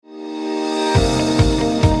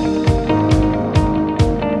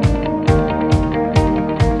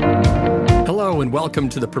welcome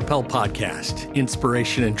to the Propel Podcast,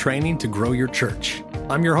 inspiration and training to grow your church.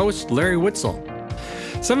 I'm your host, Larry Witzel.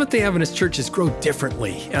 Seventh-day Adventist churches grow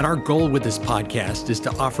differently, and our goal with this podcast is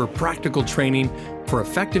to offer practical training for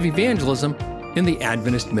effective evangelism in the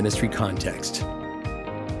Adventist ministry context.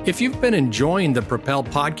 If you've been enjoying the Propel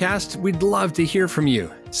Podcast, we'd love to hear from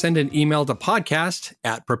you. Send an email to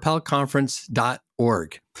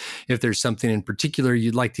podcast@propelconference.org. If there's something in particular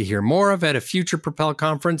you'd like to hear more of at a future Propel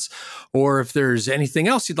conference, or if there's anything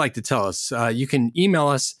else you'd like to tell us, you can email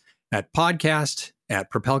us at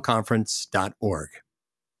podcast@propelconference.org.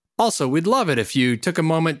 Also, we'd love it if you took a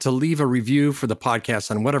moment to leave a review for the podcast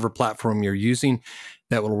on whatever platform you're using.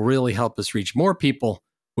 That will really help us reach more people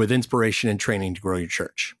with inspiration and training to grow your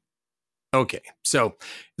church. Okay, so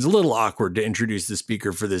it's a little awkward to introduce the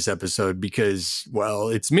speaker for this episode because, well,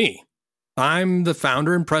 it's me. I'm the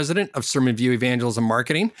founder and president of Sermon View Evangelism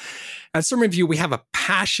Marketing. At Sermon View, we have a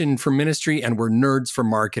passion for ministry and we're nerds for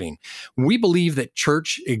marketing. We believe that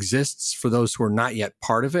church exists for those who are not yet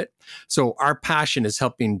part of it. So our passion is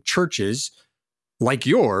helping churches like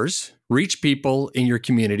yours reach people in your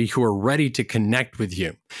community who are ready to connect with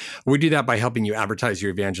you. We do that by helping you advertise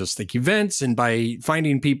your evangelistic events and by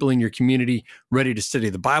finding people in your community ready to study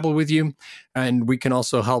the Bible with you. And we can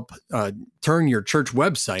also help turn your church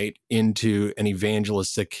website into an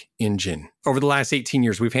evangelistic engine. Over the last 18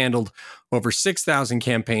 years, we've handled over 6,000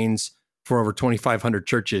 campaigns for over 2,500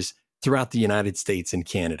 churches throughout the United States and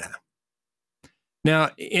Canada.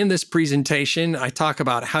 Now, in this presentation, I talk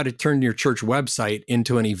about how to turn your church website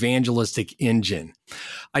into an evangelistic engine.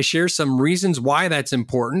 I share some reasons why that's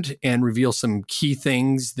important and reveal some key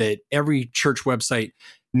things that every church website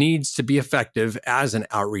needs to be effective as an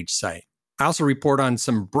outreach site. I also report on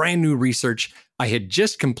some brand new research I had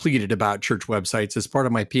just completed about church websites as part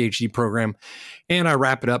of my PhD program, and I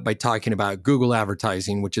wrap it up by talking about Google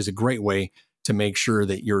advertising, which is a great way to make sure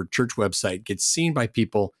that your church website gets seen by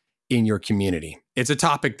people in your community. It's a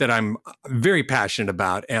topic that I'm very passionate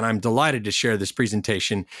about, and I'm delighted to share this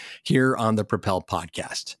presentation here on the Propel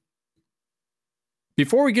Podcast.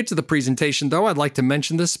 Before we get to the presentation, though, I'd like to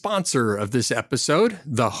mention the sponsor of this episode,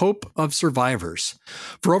 The Hope of Survivors.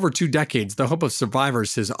 For over 2 decades, The Hope of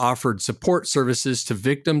Survivors has offered support services to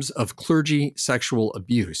victims of clergy sexual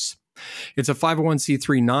abuse. It's a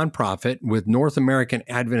 501c3 nonprofit with North American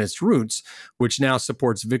Adventist roots, which now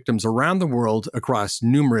supports victims around the world across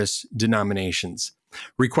numerous denominations.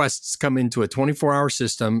 Requests come into a 24-hour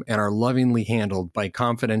system and are lovingly handled by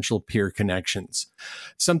confidential peer connections.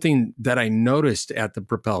 Something that I noticed at the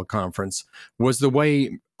Propel conference was the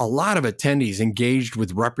way a lot of attendees engaged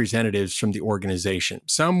with representatives from the organization.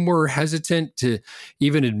 Some were hesitant to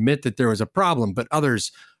even admit that there was a problem, but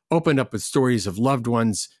others opened up with stories of loved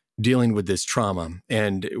ones dealing with this trauma.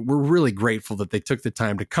 And we're really grateful that they took the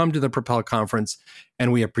time to come to the Propel conference,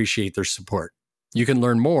 and we appreciate their support. You can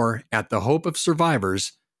learn more at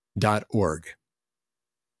thehopeofsurvivors.org.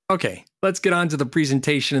 Okay, let's get on to the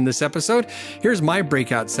presentation in this episode. Here's my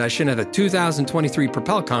breakout session at the 2023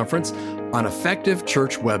 Propel conference on effective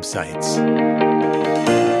church websites.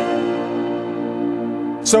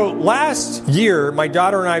 So last year, my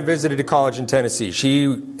daughter and I visited a college in Tennessee.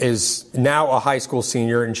 She is now a high school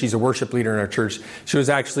senior, and she's a worship leader in our church. She was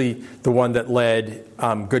actually the one that led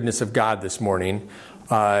Goodness of God this morning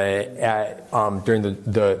during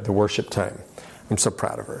the worship time. I'm so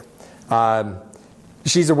proud of her.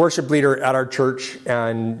 She's a worship leader at our church,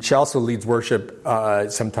 and she also leads worship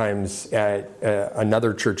sometimes at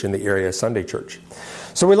another church in the area, Sunday church.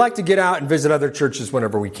 So we like to get out and visit other churches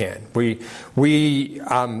whenever we can. We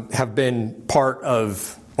have been part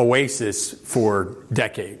of Oasis for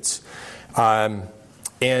decades.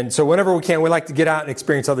 And so whenever we can, we like to get out and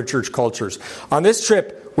experience other church cultures. On this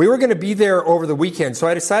trip, we were going to be there over the weekend, so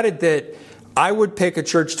I decided that I would pick a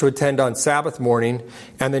church to attend on Sabbath morning,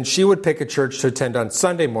 and then she would pick a church to attend on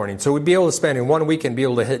Sunday morning. So we'd be able to spend in one weekend, be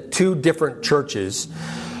able to hit 2 different churches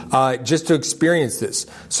just to experience this.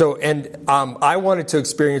 So, I wanted to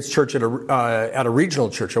experience church at a regional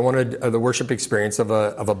church. I wanted the worship experience of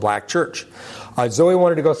a black church. Zoe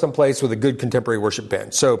wanted to go someplace with a good contemporary worship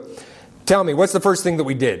band. So, tell me, what's the first thing that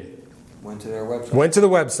we did? Went to their website. Went to the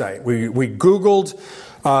website. We Googled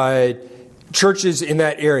churches in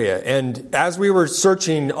that area, and as we were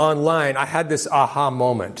searching online, I had this aha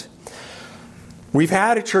moment. We've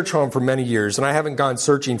had a church home for many years, and I haven't gone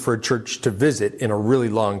searching for a church to visit in a really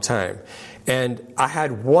long time. And I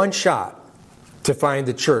had one shot to find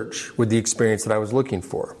the church with the experience that I was looking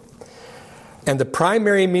for. And the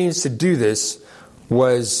primary means to do this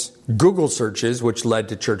was Google searches, which led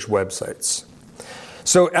to church websites.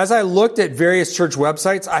 So as I looked at various church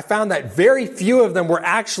websites, I found that very few of them were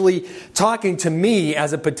actually talking to me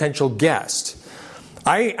as a potential guest.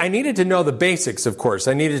 I needed to know the basics, of course.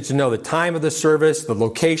 I needed to know the time of the service, the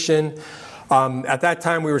location. At that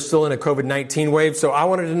time, we were still in a COVID-19 wave, so I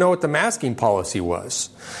wanted to know what the masking policy was.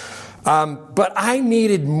 But I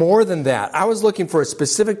needed more than that. I was looking for a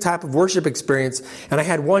specific type of worship experience, and I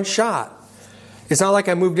had one shot. It's not like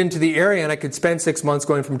I moved into the area and I could spend 6 months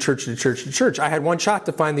going from church to church to church. I had one shot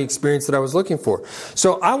to find the experience that I was looking for.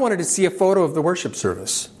 So I wanted to see a photo of the worship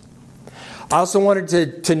service. I also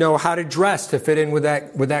wanted to know how to dress to fit in with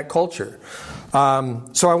that culture.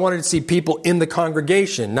 So I wanted to see people in the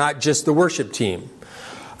congregation, not just the worship team.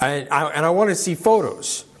 And I wanted to see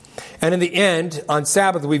photos. And in the end, on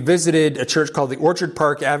Sabbath, we visited a church called the Orchard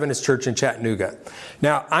Park Adventist Church in Chattanooga.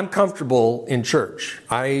 Now, I'm comfortable in church.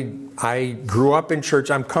 I grew up in church.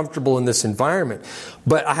 I'm comfortable in this environment.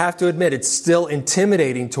 But I have to admit, it's still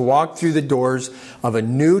intimidating to walk through the doors of a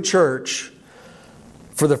new church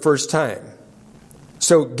for the first time.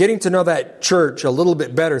 So getting to know that church a little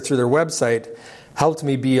bit better through their website helped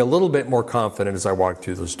me be a little bit more confident as I walked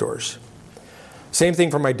through those doors. Same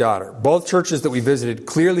thing for my daughter. Both churches that we visited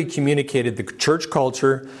clearly communicated the church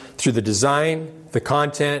culture through the design, the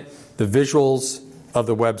content, the visuals of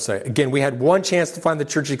the website. Again, we had one chance to find the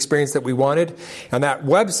church experience that we wanted, and that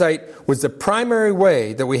website was the primary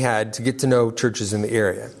way that we had to get to know churches in the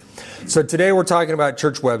area. So today we're talking about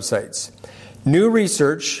church websites. New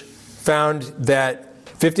research found that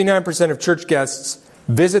 59% of church guests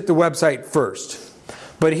visit the website first.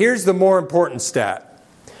 But here's the more important stat.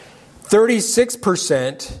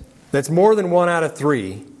 36%, that's more than 1 out of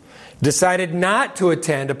 3, decided not to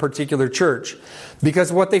attend a particular church because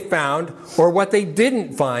of what they found or what they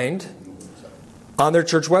didn't find on their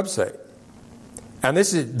church website. And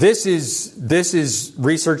this is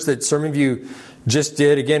research that Sermon View just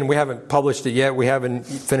did. Again, we haven't published it yet. We haven't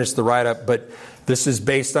finished the write-up, but this is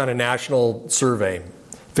based on a national survey.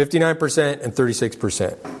 59% and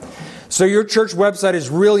 36%. So your church website is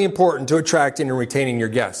really important to attracting and retaining your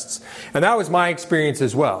guests. And that was my experience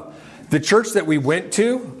as well. The church that we went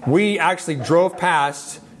to, we actually drove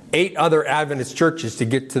past 8 other Adventist churches to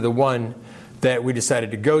get to the one that we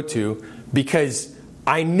decided to go to because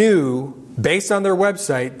I knew, based on their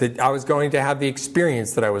website, that I was going to have the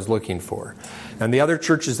experience that I was looking for. And the other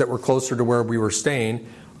churches that were closer to where we were staying,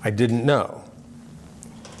 I didn't know.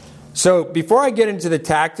 So before I get into the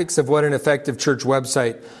tactics of what an effective church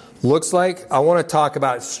website looks like, I want to talk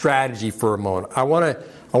about strategy for a moment. I want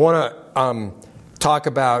to talk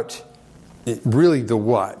about really the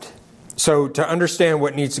what. So to understand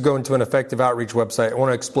what needs to go into an effective outreach website, I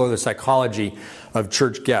want to explore the psychology of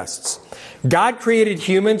church guests. God created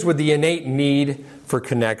humans with the innate need for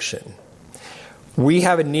connection. We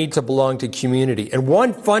have a need to belong to community. And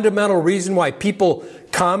one fundamental reason why people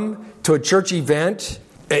come to a church event,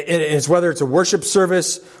 is whether it's a worship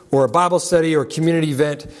service or a Bible study or a community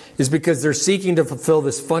event, is because they're seeking to fulfill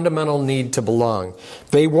this fundamental need to belong.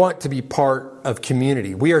 They want to be part of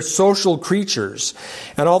community. We are social creatures.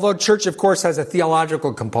 And although church, of course, has a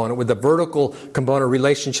theological component with a vertical component,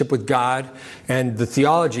 relationship with God and the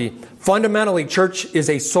theology, fundamentally, church is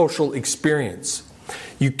a social experience.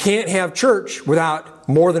 You can't have church without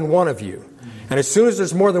more than one of you. And as soon as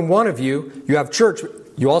there's more than one of you, you have church.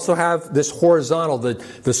 You also have this horizontal,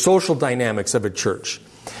 the social dynamics of a church.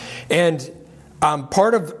 And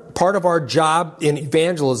part of our job in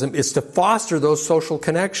evangelism is to foster those social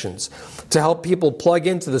connections, to help people plug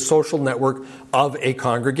into the social network of a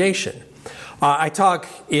congregation. I talk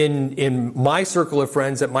in my circle of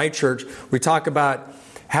friends at my church, we talk about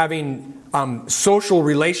having social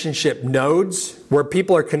relationship nodes where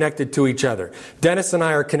people are connected to each other. Dennis and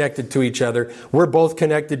I are connected to each other. We're both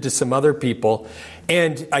connected to some other people.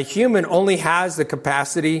 And a human only has the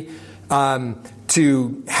capacity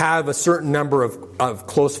to have a certain number of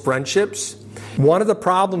close friendships. One of the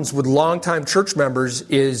problems with longtime church members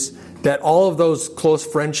is that all of those close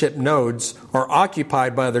friendship nodes are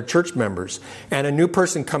occupied by other church members. And a new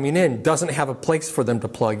person coming in doesn't have a place for them to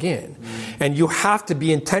plug in. And you have to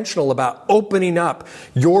be intentional about opening up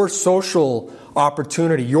your social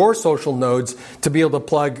opportunity, your social nodes, to be able to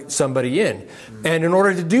plug somebody in. And in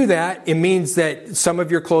order to do that, it means that some of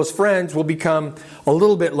your close friends will become a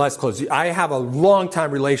little bit less close. I have a long-time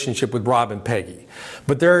relationship with Rob and Peggy.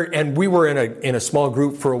 And we were in a small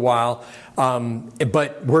group for a while.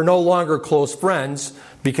 But we're no longer close friends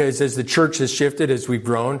because as the church has shifted, as we've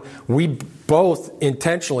grown, we both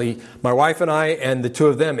intentionally, my wife and I and the two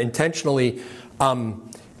of them intentionally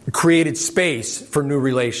created space for new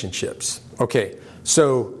relationships. Okay,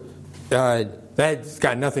 so That's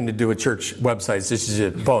got nothing to do with church websites. This is a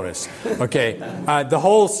bonus. Okay. The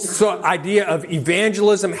whole idea of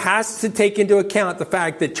evangelism has to take into account the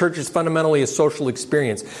fact that church is fundamentally a social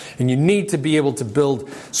experience, and you need to be able to build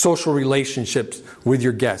social relationships with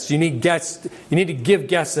your guests. You need to give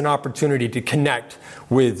guests an opportunity to connect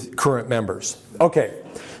with current members. Okay.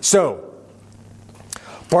 So,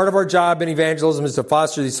 part of our job in evangelism is to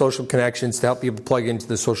foster these social connections to help people plug into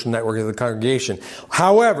the social network of the congregation.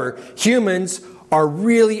 However, humans are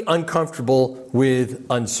really uncomfortable with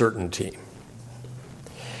uncertainty.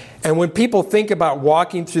 And when people think about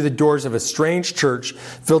walking through the doors of a strange church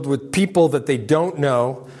filled with people that they don't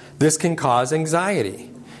know, this can cause anxiety.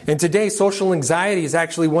 And today, social anxiety is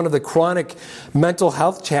actually one of the chronic mental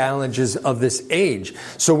health challenges of this age.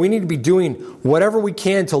 So we need to be doing whatever we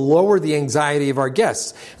can to lower the anxiety of our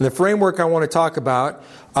guests. And the framework I want to talk about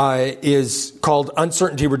is called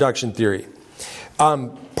uncertainty reduction theory.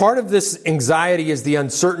 Part of this anxiety is the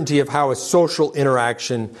uncertainty of how a social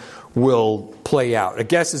interaction will play out. A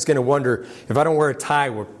guest is going to wonder, if I don't wear a tie,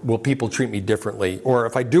 will people treat me differently? Or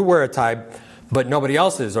if I do wear a tie, but nobody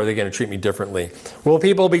else is, are they going to treat me differently? Will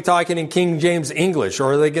people be talking in King James English,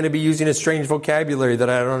 or are they going to be using a strange vocabulary that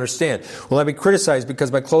I don't understand? Will I be criticized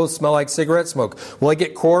because my clothes smell like cigarette smoke? Will I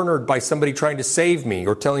get cornered by somebody trying to save me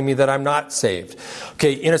or telling me that I'm not saved?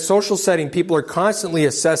 Okay, in a social setting, people are constantly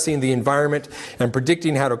assessing the environment and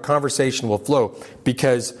predicting how the conversation will flow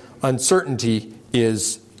because uncertainty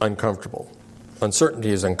is uncomfortable.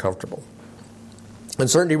 Uncertainty is uncomfortable.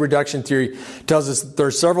 Uncertainty reduction theory tells us that there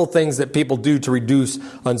are several things that people do to reduce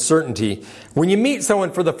uncertainty. When you meet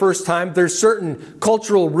someone for the first time, there's certain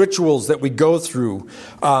cultural rituals that we go through.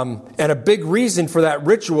 And a big reason for that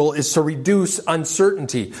ritual is to reduce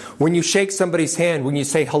uncertainty. When you shake somebody's hand, when you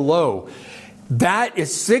say hello, that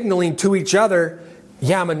is signaling to each other,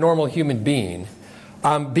 yeah, I'm a normal human being.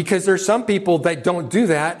 Because there's some people that don't do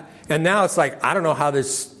that. And now it's like, I don't know how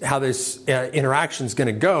this interaction is going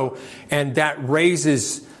to go. And that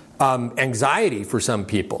raises anxiety for some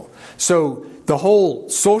people. So the whole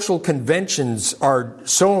social conventions are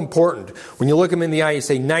so important. When you look them in the eye, you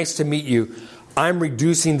say, nice to meet you. I'm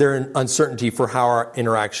reducing their uncertainty for how our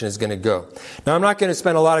interaction is going to go. Now, I'm not going to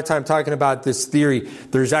spend a lot of time talking about this theory.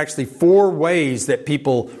 There's actually 4 ways that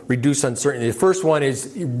people reduce uncertainty. The first one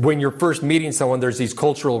is when you're first meeting someone, there's these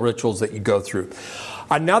cultural rituals that you go through.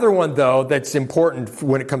 Another one, though, that's important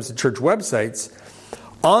when it comes to church websites,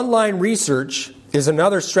 online research is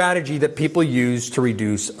another strategy that people use to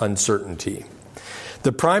reduce uncertainty.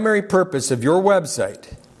 The primary purpose of your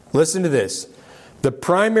website, listen to this, the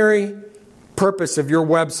primary purpose of your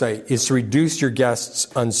website is to reduce your guests'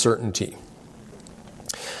 uncertainty.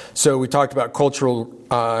 So we talked about cultural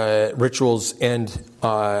rituals and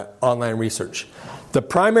online research. The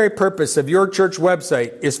primary purpose of your church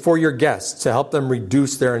website is for your guests, to help them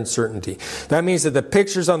reduce their uncertainty. That means that the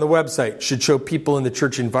pictures on the website should show people in the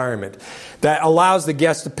church environment. That allows the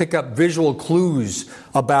guests to pick up visual clues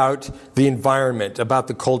about the environment, about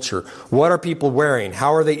the culture. What are people wearing?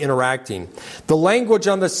 How are they interacting? The language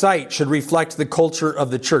on the site should reflect the culture of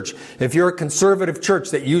the church. If you're a conservative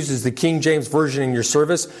church that uses the King James Version in your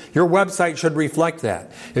service, your website should reflect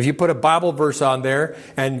that. If you put a Bible verse on there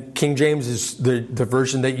and King James is the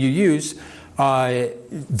version that you use,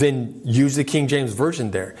 then use the King James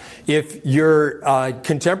Version there. If you're a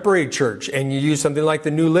contemporary church and you use something like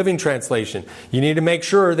the New Living Translation, you need to make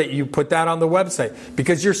sure that you put that on the website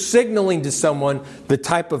because you're signaling to someone the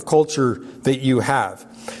type of culture that you have.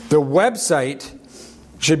 The website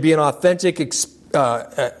should be an authentic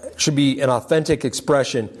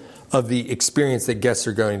expression of the experience that guests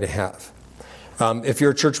are going to have. If you're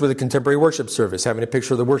a church with a contemporary worship service, having a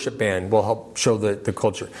picture of the worship band will help show the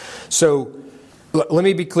culture. So let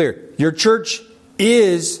me be clear. Your church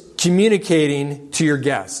is communicating to your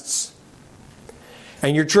guests.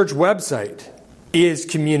 And your church website is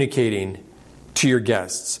communicating to your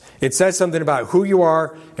guests. It says something about who you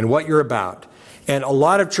are and what you're about. And a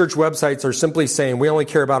lot of church websites are simply saying we only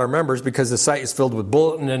care about our members because the site is filled with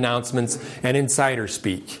bulletin announcements and insider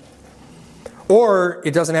speak. Or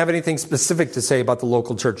it doesn't have anything specific to say about the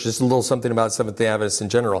local church, just a little something about Seventh-day Adventists in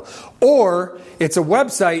general. Or it's a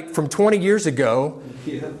website from 20 years ago.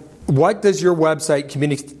 Yeah. What does your website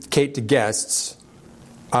communicate to guests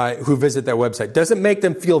who visit that website? Does it make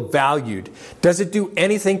them feel valued? Does it do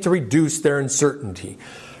anything to reduce their uncertainty?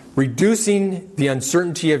 Reducing the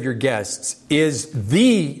uncertainty of your guests is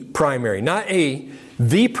the primary,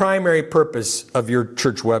 the primary purpose of your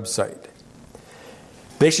church website.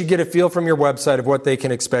 They should get a feel from your website of what they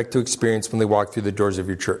can expect to experience when they walk through the doors of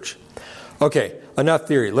your church. Okay, enough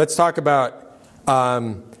theory. Let's talk about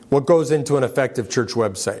what goes into an effective church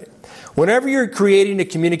website. Whenever you're creating a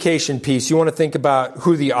communication piece, you want to think about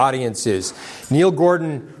who the audience is. Neil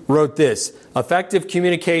Gordon wrote this: effective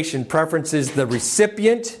communication preferences the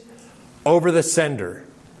recipient over the sender.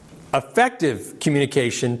 Effective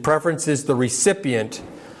communication preferences the recipient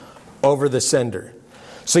over the sender.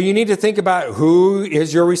 So you need to think about who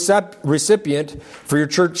is your recipient for your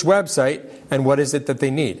church website and what is it that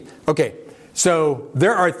they need. Okay, so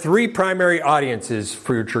there are three primary audiences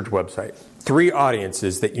for your church website. Three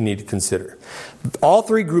audiences that you need to consider. All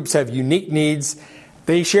three groups have unique needs.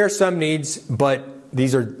 They share some needs, but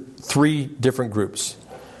these are three different groups.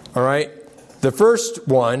 All right? The first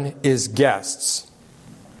one is guests.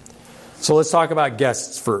 So let's talk about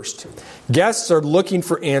guests first. Guests are looking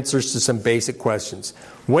for answers to some basic questions.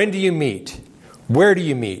 When do you meet? Where do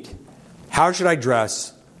you meet? How should I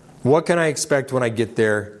dress? What can I expect when I get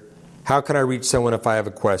there? How can I reach someone if I have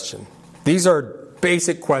a question? These are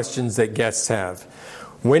basic questions that guests have.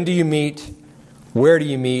 When do you meet? Where do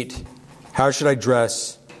you meet? How should I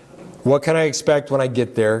dress? What can I expect when I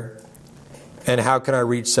get there? And how can I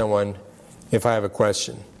reach someone if I have a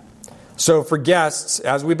question? So for guests,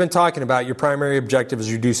 as we've been talking about, your primary objective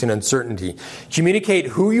is reducing uncertainty. Communicate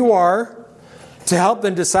who you are to help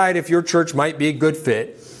them decide if your church might be a good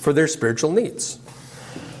fit for their spiritual needs.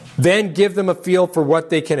 Then give them a feel for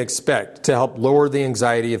what they can expect to help lower the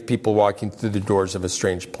anxiety of people walking through the doors of a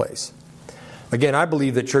strange place. Again, I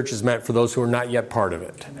believe that church is meant for those who are not yet part of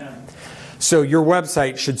it. Amen. So your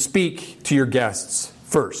website should speak to your guests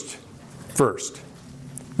first.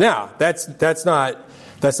 Now, that's not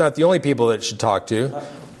the only people that it should talk to. All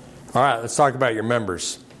right, let's talk about your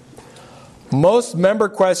members. Most member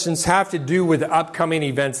questions have to do with upcoming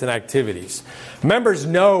events and activities. Members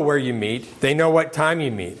know where you meet. They know what time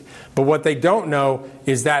you meet. But what they don't know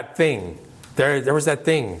is that thing. There was that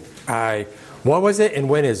thing. What was it and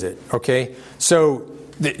when is it? Okay? So,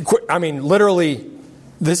 literally,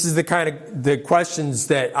 this is the kind of the questions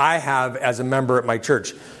that I have as a member at my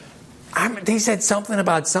church. They said something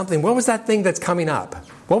about something. What was that thing that's coming up?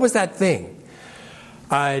 What was that thing?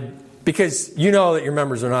 Because you know that your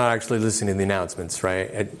members are not actually listening to the announcements, right,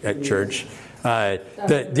 at church.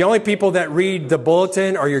 The only people that read the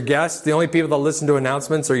bulletin are your guests. The only people that listen to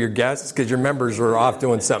announcements are your guests because your members are off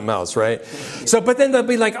doing something else, right? So, but then they'll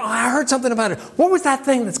be like, oh, I heard something about it. What was that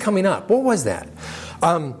thing that's coming up? What was that?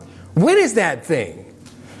 When is that thing?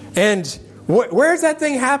 And where is that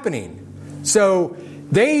thing happening? So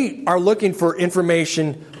they are looking for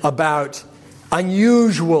information about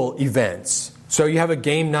unusual events. So you have a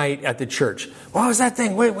game night at the church. What was that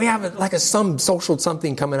thing? We have some social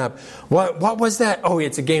something coming up. What was that? Oh,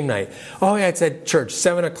 it's a game night. Oh, yeah, it's at church,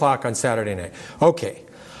 7 o'clock on Saturday night. Okay.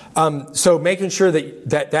 So making sure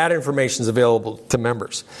that information is available to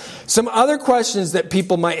members. Some other questions that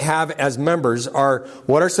people might have as members are,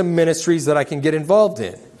 what are some ministries that I can get involved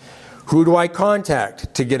in? Who do I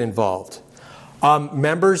contact to get involved?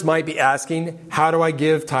 Members might be asking, how do I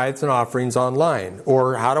give tithes and offerings online?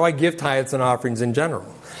 Or how do I give tithes and offerings in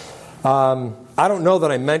general? I don't know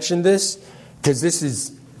that I mentioned this, because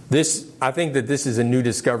I think that this is a new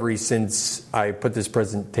discovery since I put this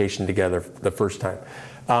presentation together the first time.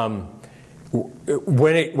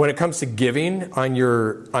 When it comes to giving on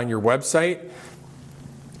your website,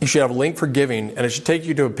 you should have a link for giving, and it should take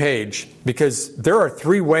you to a page, because there are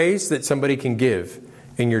 3 ways that somebody can give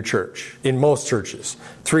in your church, in most churches.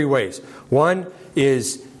 3 ways. One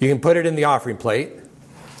is you can put it in the offering plate,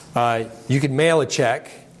 you can mail a check,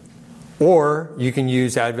 or you can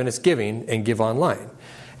use Adventist Giving and give online.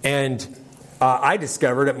 And I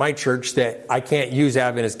discovered at my church that I can't use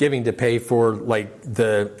Adventist Giving to pay for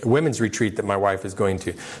the women's retreat that my wife is going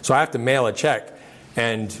to. So I have to mail a check.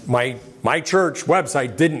 And my church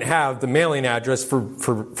website didn't have the mailing address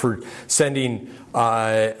for sending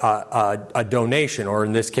a donation, or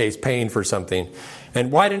in this case, paying for something. And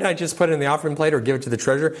why didn't I just put it in the offering plate or give it to the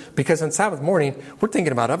treasurer? Because on Sabbath morning, we're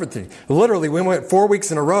thinking about everything. Literally, we went 4 weeks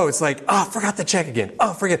in a row. It's like, oh, forgot the check again.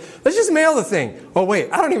 Oh, forget. Let's just mail the thing. Oh, wait,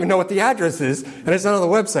 I don't even know what the address is, and it's not on the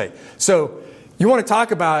website. So you want to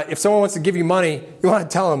talk about, if someone wants to give you money, you want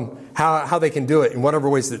to tell them how they can do it in whatever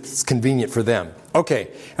ways that's convenient for them. Okay,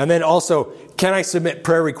 and then also, can I submit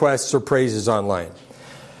prayer requests or praises online?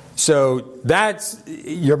 So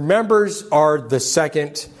your members are the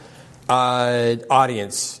second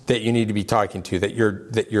audience that you need to be talking to, that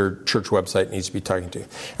your church website needs to be talking to.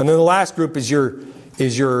 And then the last group is your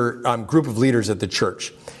group of leaders at the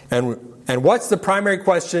church. And what's the primary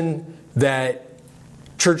question that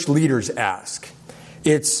church leaders ask?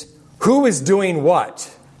 It's, who is doing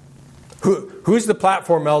what? Who's the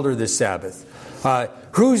platform elder this Sabbath?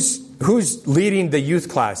 Who's leading the youth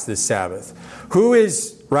class this Sabbath? Who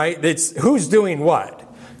is right? It's who's doing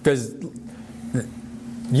what, because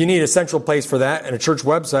you need a central place for that, and a church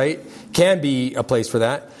website can be a place for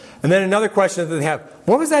that. And then another question that they have,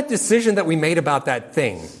 what was that decision that we made about that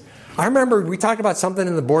thing? I remember we talked about something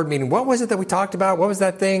in the board meeting. What was it that we talked about? What was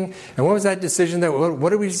that thing? And what was that decision? What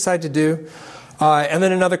did we decide to do? And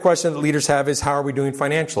then another question that leaders have is, how are we doing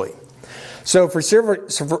financially? So for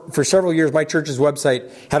several years, my church's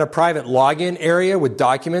website had a private login area with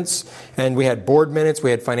documents, and we had board minutes, we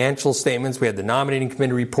had financial statements, we had the nominating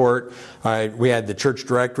committee report, we had the church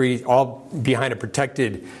directory, all behind a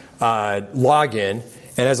protected login.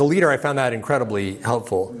 And as a leader, I found that incredibly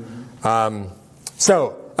helpful.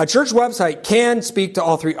 So a church website can speak to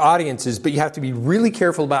all three audiences, but you have to be really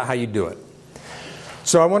careful about how you do it.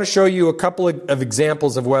 So I want to show you a couple of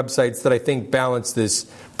examples of websites that I think balance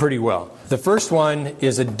this pretty well. The first one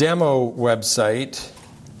is a demo website.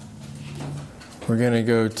 We're going to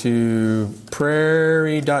go to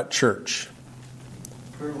prairie.church.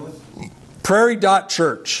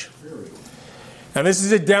 Prairie.church. And this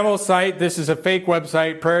is a demo site. This is a fake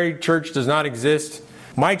website. Prairie Church does not exist.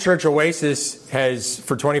 My church, Oasis, has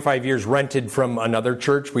for 25 years rented from another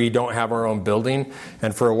church. We don't have our own building.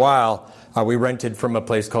 And for a while, we rented from a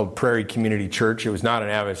place called Prairie Community Church. It was not an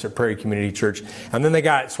Adventist, a Prairie Community Church. And then they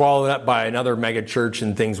got swallowed up by another mega church,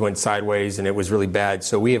 and things went sideways, and it was really bad.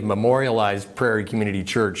 So we have memorialized Prairie Community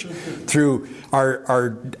Church through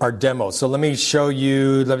our demo. So let me show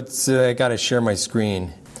you. I got to share my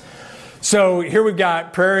screen. So here we've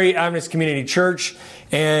got Prairie Adventist Community Church,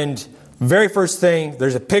 and very first thing,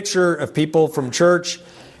 there's a picture of people from church,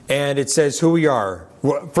 and it says who we are.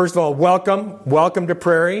 First of all, welcome to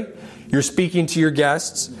Prairie. You're speaking to your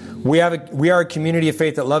guests. We are a community of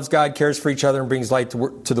faith that loves God, cares for each other, and brings light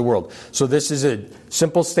to the world. So this is a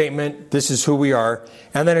simple statement. This is who we are.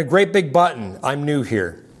 And then a great big button, I'm new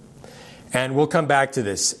here. And we'll come back to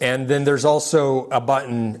this. And then there's also a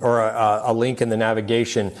button or a link in the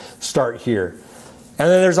navigation, start here. And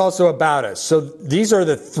then there's also about us. So these are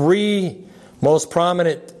the three most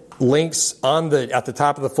prominent links at the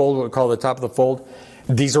top of the fold, what we call the top of the fold.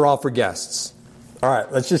 These are all for guests. All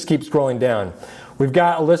right, let's just keep scrolling down. We've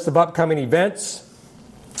got a list of upcoming events.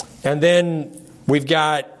 And then we've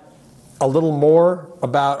got a little more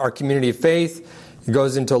about our community of faith. It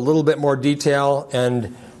goes into a little bit more detail,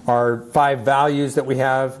 and our 5 values that we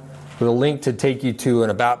have with a link to take you to an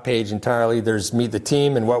about page entirely. There's meet the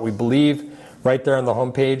team and what we believe right there on the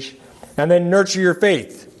home page. And then nurture your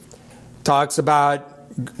faith. Talks about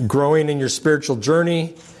growing in your spiritual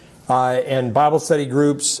journey, and Bible study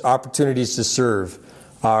groups, opportunities to serve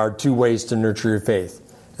are 2 ways to nurture your faith.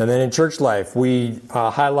 And then in church life, we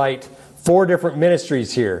highlight 4 different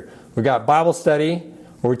ministries here. We've got Bible study,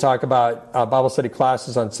 where we talk about Bible study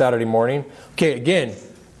classes on Saturday morning. Okay, again,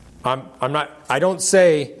 I don't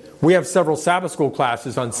say we have several Sabbath school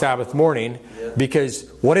classes on Sabbath morning, because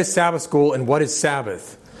what is Sabbath school and what is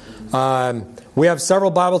Sabbath? We have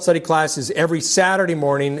several Bible study classes every Saturday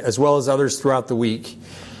morning, as well as others throughout the week.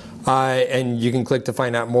 And you can click to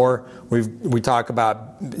find out more. We talk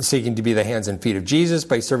about seeking to be the hands and feet of Jesus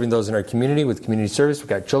by serving those in our community with community service. We've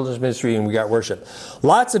got children's ministry, and we got worship.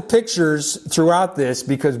 Lots of pictures throughout this,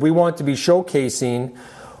 because we want to be showcasing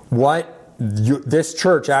what this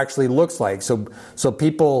church actually looks like. So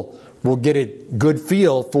people will get a good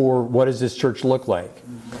feel for what does this church look like.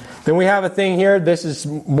 Then we have a thing here. This is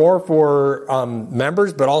more for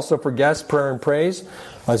members, but also for guests, prayer and praise.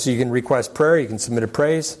 So you can request prayer. You can submit a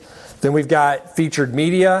praise. Then we've got featured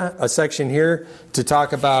media, a section here to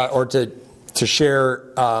talk about or to share.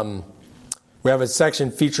 We have a section,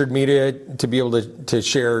 featured media, to be able to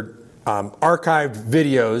share archived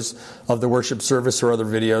videos of the worship service or other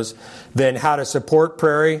videos. Then how to support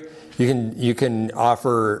Prairie. You can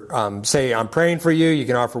offer, say, I'm praying for you. You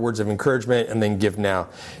can offer words of encouragement, and then give now.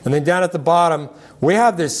 And then down at the bottom, we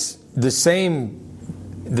have the same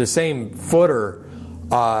footer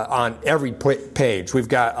on every page. We've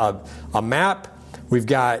got a map. We've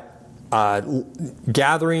got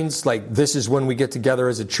gatherings, like this is when we get together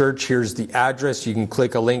as a church. Here's the address. You can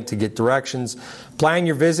click a link to get directions. Plan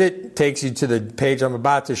your visit takes you to the page I'm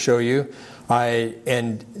about to show you.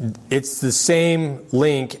 And it's the same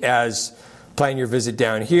link as plan your visit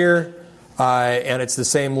down here. And it's the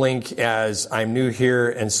same link as I'm new here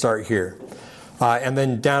and start here. And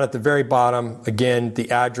then down at the very bottom, again,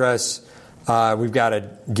 the address. We've got a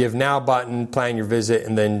Give Now button, plan your visit,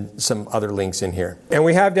 and then some other links in here. And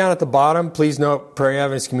we have down at the bottom, please note, Prairie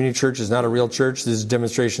Adventist Community Church is not a real church. This is a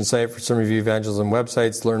demonstration site for some of you evangelism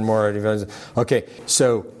websites. Learn more at evangelism. Okay,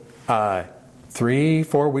 so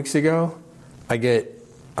 3-4 weeks ago, I get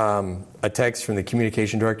a text from the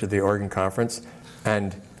communication director of the Oregon Conference.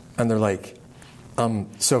 And they're like,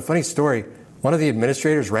 so funny story. One of the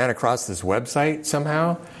administrators ran across this website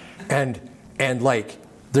somehow, and like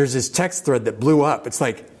there's this text thread that blew up. It's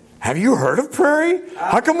like, have you heard of Prairie?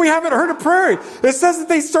 How come we haven't heard of Prairie? It says that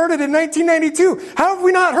they started in 1992. How have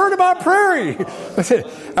we not heard about Prairie?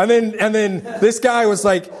 And then this guy was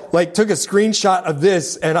like took a screenshot of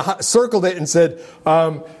this and circled it and said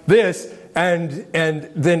this. And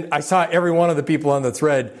then I saw every one of the people on the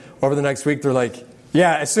thread over the next week. They're like,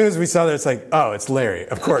 yeah. As soon as we saw that, it's like, oh, it's Larry.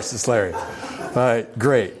 Of course, it's Larry.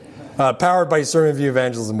 Great. Powered by Sermon View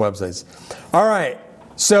Evangelism websites. All right.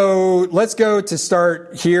 So let's go to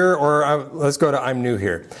start here, or let's go to I'm new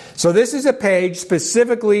here. So this is a page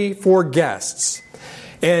specifically for guests.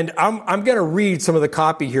 And I'm going to read some of the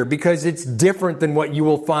copy here because it's different than what you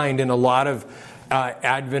will find in a lot of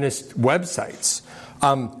Adventist websites.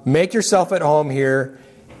 Make yourself at home here.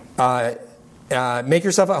 Make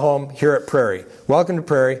yourself at home here at Prairie. Welcome to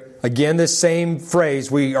Prairie. Again, this same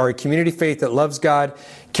phrase, we are a community faith that loves God,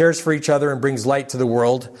 cares for each other, and brings light to the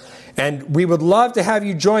world. And we would love to have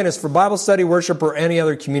you join us for Bible study, worship, or any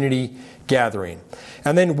other community gathering.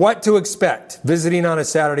 And then what to expect visiting on a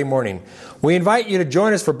Saturday morning. We invite you to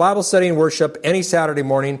join us for Bible study and worship any Saturday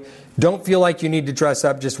morning. Don't feel like you need to dress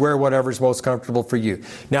up. Just wear whatever's most comfortable for you.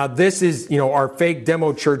 Now, this is, our fake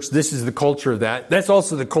demo church. This is the culture of that. That's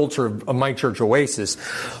also the culture of my church, Oasis.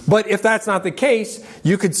 But if that's not the case,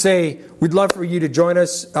 you could say, we'd love for you to join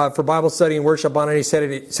us for Bible study and worship on any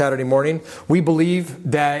Saturday morning. We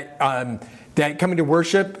believe that that coming to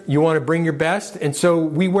worship, you want to bring your best. And so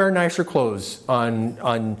we wear nicer clothes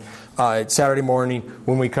on Saturday morning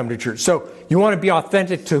when we come to church. So you want to be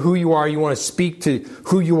authentic to who you are. You want to speak to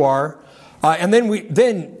who you are. And then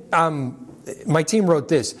my team wrote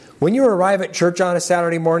this. When you arrive at church on a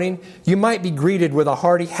Saturday morning, you might be greeted with a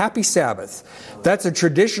hearty, happy Sabbath. That's a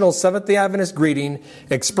traditional Seventh-day Adventist greeting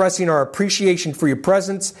expressing our appreciation for your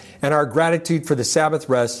presence and our gratitude for the Sabbath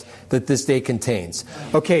rest that this day contains.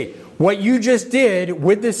 Okay, what you just did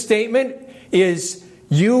with this statement is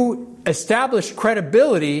you established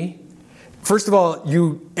credibility. First of all,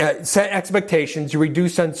 you set expectations, you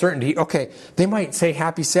reduce uncertainty. Okay, they might say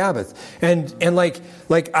Happy Sabbath. And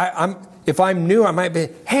if I'm new, I might be,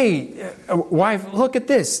 hey, wife, look at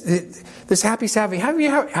this Happy Sabbath. Have you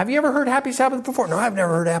ever heard Happy Sabbath before? No, I've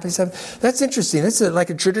never heard Happy Sabbath. That's interesting. That's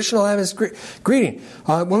like a traditional Adventist greeting.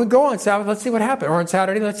 When we go on Sabbath, let's see what happens. Or on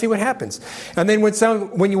Saturday, let's see what happens. And then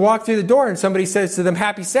when you walk through the door and somebody says to them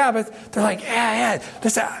Happy Sabbath, they're like, yeah,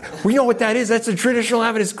 we know what that is. That's a traditional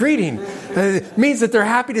Adventist greeting. It means that they're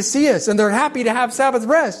happy to see us and they're happy to have Sabbath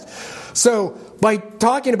rest. So by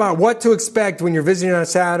talking about what to expect when you're visiting on a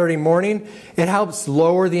Saturday morning, it helps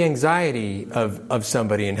lower the anxiety of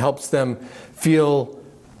somebody and helps them feel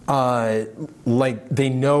like they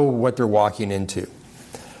know what they're walking into.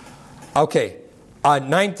 Okay,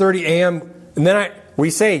 9:30 a.m. And then we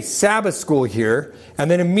say Sabbath school here,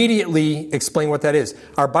 and then immediately explain what that is.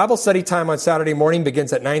 Our Bible study time on Saturday morning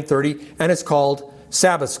begins at 9:30, and it's called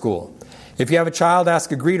Sabbath school. If you have a child,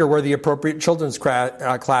 ask a greeter where the appropriate children's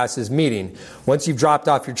class is meeting. Once you've dropped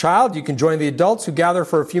off your child, you can join the adults who gather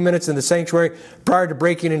for a few minutes in the sanctuary prior to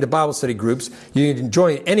breaking into Bible study groups. You can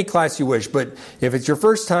join any class you wish, but if it's your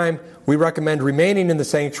first time, we recommend remaining in the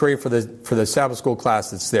sanctuary for the Sabbath school class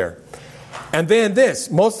that's there. And then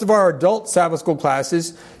most of our adult Sabbath school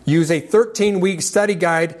classes use a 13-week study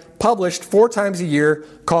guide published 4 times a year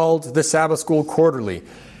called the Sabbath School Quarterly.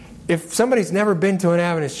 If somebody's never been to an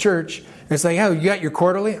Adventist church, it's like, oh, you got your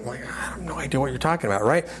quarterly? I'm like, I have no idea what you're talking about,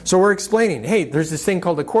 right? So we're explaining, hey, there's this thing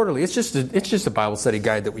called a quarterly. It's just a Bible study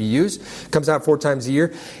guide that we use. It comes out 4 times a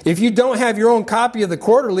year. If you don't have your own copy of the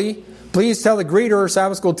quarterly, please tell the greeter or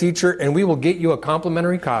Sabbath school teacher, and we will get you a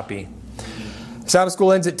complimentary copy. Sabbath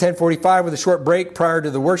school ends at 10:45 with a short break prior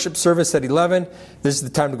to the worship service at 11. This is the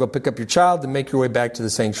time to go pick up your child and make your way back to the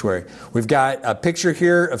sanctuary. We've got a picture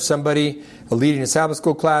here of somebody leading a Sabbath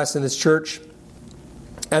school class in this church.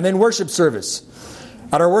 And then worship service.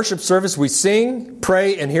 At our worship service, we sing,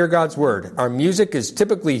 pray, and hear God's Word. Our music is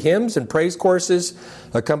typically hymns and praise choruses,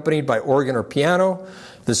 accompanied by organ or piano.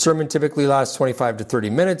 The sermon typically lasts 25 to 30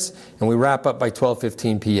 minutes, and we wrap up by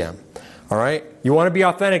 12:15 p.m. All right? You want to be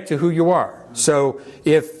authentic to who you are. So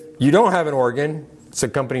if you don't have an organ, it's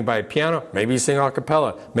accompanied by a piano, maybe you sing a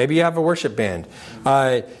cappella, maybe you have a worship band.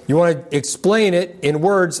 You want to explain it in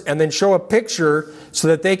words and then show a picture so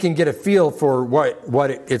that they can get a feel for what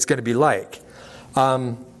it's going to be like.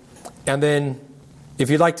 And then if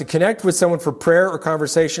you'd like to connect with someone for prayer or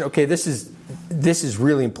conversation, okay, this is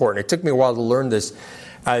really important. It took me a while to learn this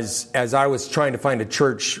as I was trying to find a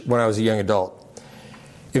church when I was a young adult.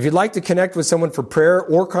 If you'd like to connect with someone for prayer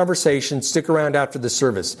or conversation, stick around after the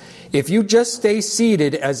service. If you just stay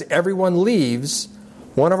seated as everyone leaves,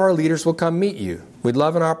 one of our leaders will come meet you. We'd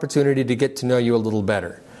love an opportunity to get to know you a little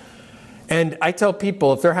better. And I tell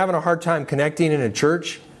people, if they're having a hard time connecting in a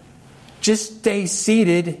church, just stay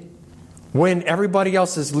seated when everybody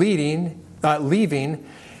else is leaving,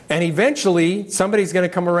 and eventually somebody's going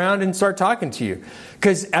to come around and start talking to you.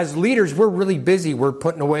 Because as leaders, we're really busy. We're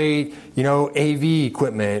putting away, AV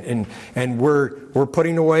equipment, and we're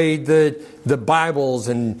putting away the Bibles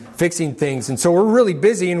and fixing things, and so we're really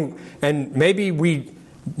busy. And maybe we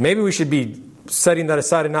should be setting that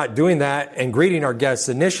aside and not doing that and greeting our guests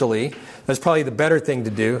initially. That's probably the better thing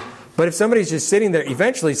to do. But if somebody's just sitting there,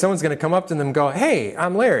 eventually someone's going to come up to them and go, "Hey,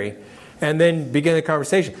 I'm Larry," and then begin the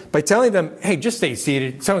conversation by telling them, "Hey, just stay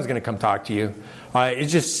seated. Someone's going to come talk to you."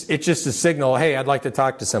 It's just a signal. Hey, I'd like to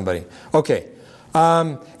talk to somebody. Okay.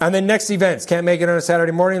 And then next events. Can't make it on a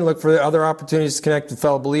Saturday morning. Look for other opportunities to connect with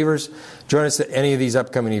fellow believers. Join us at any of these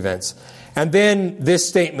upcoming events. And then this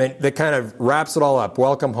statement that kind of wraps it all up.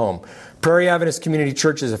 Welcome home. Prairie Adventist Community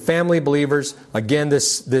Church is a family of believers. Again,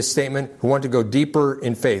 this statement, who want to go deeper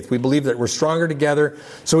in faith. We believe that we're stronger together.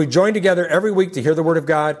 So we join together every week to hear the Word of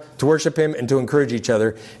God, to worship Him, and to encourage each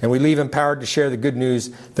other. And we leave empowered to share the good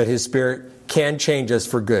news that His Spirit can change us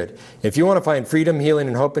for good. If you want to find freedom, healing,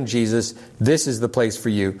 and hope in Jesus, this is the place for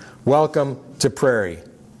you. Welcome to Prairie.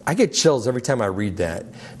 I get chills every time I read that,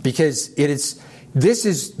 because this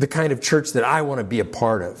is the kind of church that I want to be a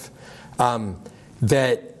part of.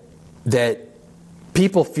 That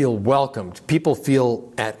people feel welcomed, people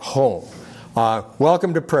feel at home.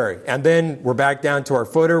 Welcome to Prairie. And then we're back down to our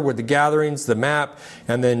footer with the gatherings, the map,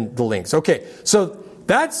 and then the links. Okay, so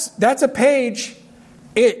that's a page.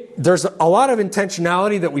 There's a lot of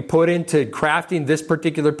intentionality that we put into crafting this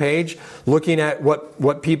particular page, looking at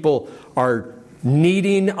what people are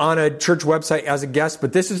needing on a church website as a guest,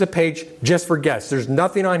 but this is a page just for guests. There's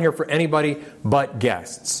nothing on here for anybody but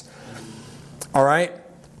guests. All right?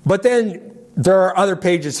 But then there are other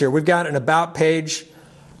pages here. We've got an about page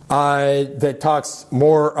that talks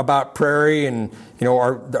more about Prairie and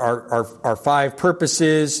our 5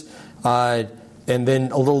 purposes, and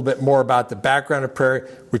then a little bit more about the background of Prairie.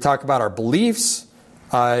 We talk about our beliefs.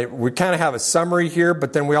 We kind of have a summary here,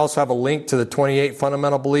 but then we also have a link to the 28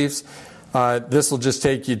 fundamental beliefs. This will just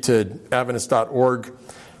take you to Adventist.org.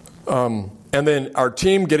 And then our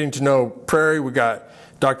team, getting to know Prairie. We got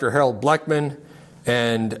Dr. Harold Bleckman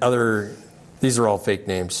and these are all fake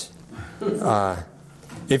names.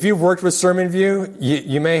 If you've worked with Sermon View,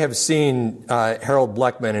 you may have seen Harold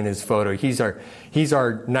Bleckman in his photo. He's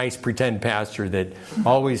our nice pretend pastor that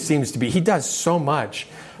always seems to be. He does so much.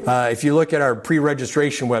 If you look at our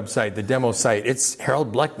pre-registration website, the demo site, it's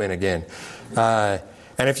Harold Bleckman again.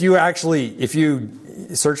 And if you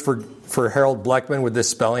search for Harold Bleckman with this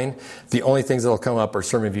spelling, the only things that will come up are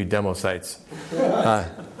Sermon View demo sites.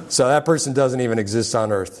 So that person doesn't even exist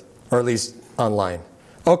on earth, or at least online.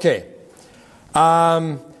 Okay.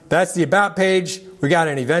 That's the About page. We got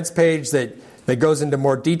an events page that goes into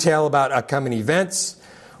more detail about upcoming events.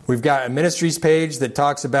 We've got a ministries page that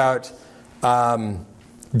talks about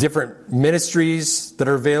different ministries that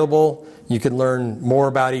are available. You can learn more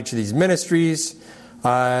about each of these ministries.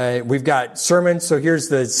 We've got sermons. So here's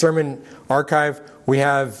the sermon archive. We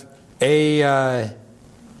have a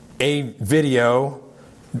video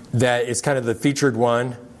that is kind of the featured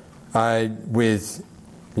one with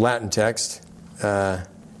Latin text and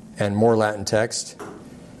more Latin text.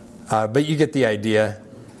 But you get the idea.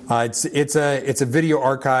 It's a video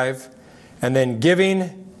archive. And then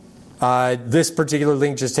giving. This particular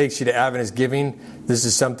link just takes you to Adventist Giving. This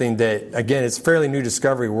is something that, again, it's fairly new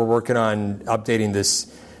discovery. We're working on updating this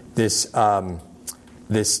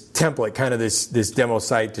template, kind of this demo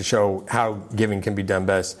site to show how giving can be done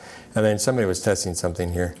best. And then somebody was testing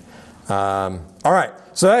something here. All right,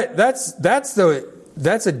 so that's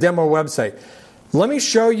a demo website. Let me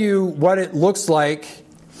show you what it looks like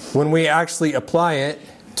when we actually apply it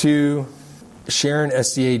to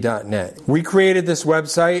SharonSDA.net. We created this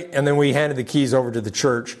website and then we handed the keys over to the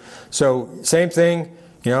church. So same thing,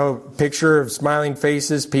 picture of smiling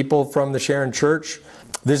faces, people from the Sharon Church.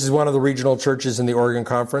 This is one of the regional churches in the Oregon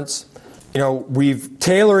Conference. We've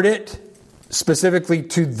tailored it specifically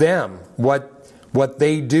to them, what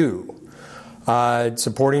they do,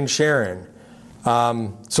 supporting Sharon.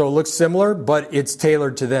 So it looks similar, but it's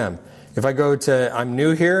tailored to them. If I go to I'm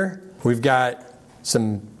new here, we've got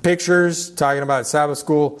some pictures talking about Sabbath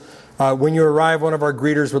school. When you arrive, one of our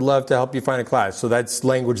greeters would love to help you find a class. So that's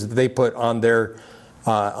language that they put on their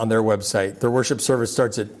website. Their worship service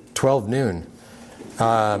starts at 12 noon.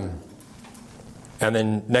 And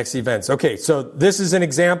then next events. Okay, so this is an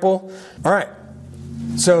example. All right.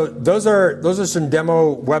 So those are some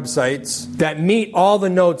demo websites that meet all the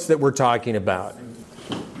notes that we're talking about.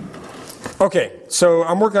 Okay, so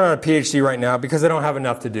I'm working on a PhD right now because I don't have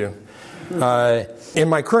enough to do. In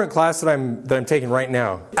my current class that I'm taking right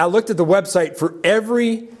now, I looked at the website for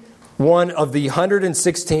every one of the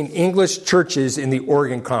 116 English churches in the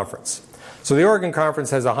Oregon Conference. So the Oregon Conference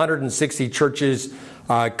has 160 churches,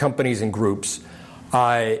 companies, and groups.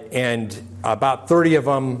 And about 30 of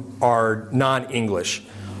them are non-English.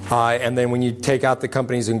 And then when you take out the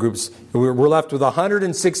companies and groups, we're left with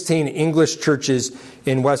 116 English churches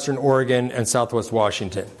in Western Oregon and Southwest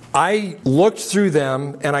Washington. I looked through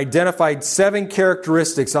them and identified 7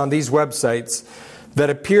 characteristics on these websites that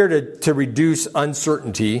appear to reduce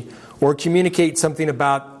uncertainty or communicate something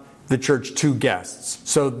about the church to guests.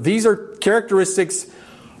 So these are characteristics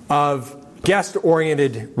of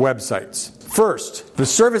guest-oriented websites. First, the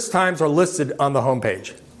service times are listed on the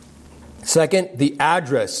homepage. Second, the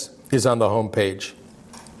address is on the homepage.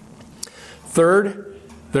 Third,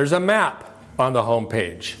 there's a map on the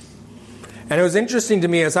homepage. And it was interesting to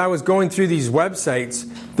me as I was going through these websites,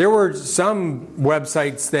 there were some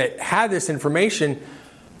websites that had this information,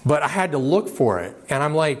 but I had to look for it. And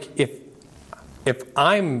I'm like, if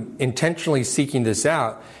I'm intentionally seeking this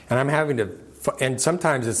out and I'm having to, and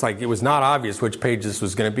sometimes it's like it was not obvious which page this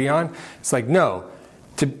was going to be on. It's like, no,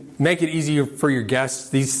 to make it easier for your guests,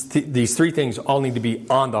 these 3 things all need to be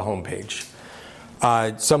on the homepage,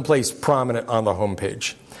 someplace prominent on the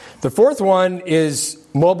homepage. The fourth one is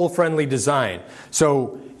mobile-friendly design.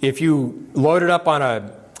 So if you load it up on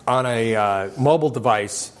a mobile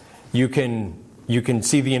device, you can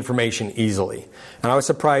see the information easily. And I was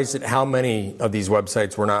surprised at how many of these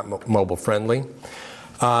websites were not mobile-friendly,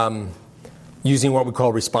 using what we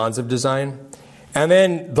call responsive design. And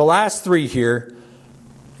then the last 3 here,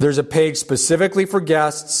 there's a page specifically for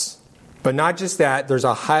guests, but not just that, there's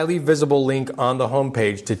a highly visible link on the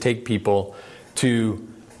homepage to take people to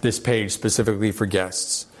this page specifically for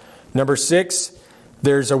guests. Number 6,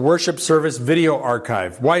 there's a worship service video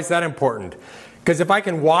archive. Why is that important? Because if I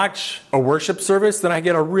can watch a worship service, then I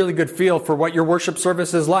get a really good feel for what your worship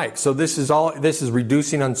service is like. So this is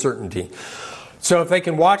reducing uncertainty. So if they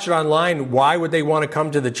can watch it online, why would they want to come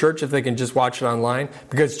to the church if they can just watch it online?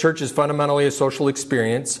 Because church is fundamentally a social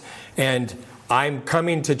experience, and I'm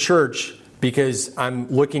coming to church because I'm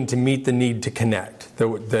looking to meet the need to connect,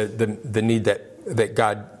 the need that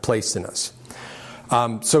God placed in us.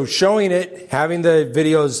 So showing it, having the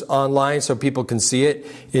videos online so people can see it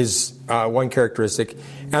is one characteristic.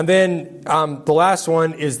 And then the last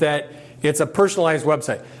one is that it's a personalized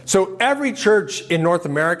website. So every church in North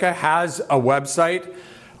America has a website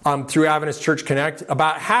through Adventist Church Connect.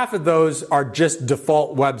 About half of those are just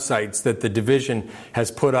default websites that the division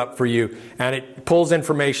has put up for you. And it pulls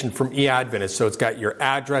information from eAdventist. So it's got your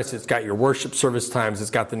address, it's got your worship service times,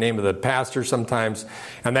 it's got the name of the pastor sometimes,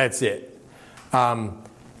 and that's it.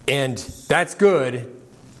 And that's good,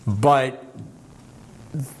 but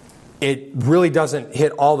it really doesn't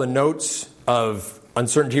hit all the notes of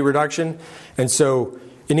uncertainty reduction. And so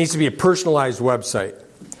it needs to be a personalized website.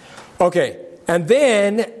 Okay, and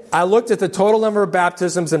then I looked at the total number of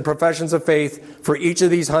baptisms and professions of faith for each of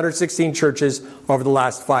these 116 churches over the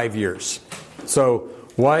last 5 years. So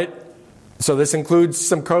this includes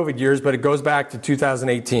some COVID years, but it goes back to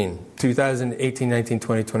 2018, 19,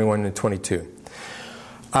 20, 21, and 22.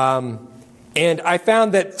 And I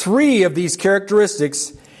found that 3 of these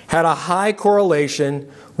characteristics had a high correlation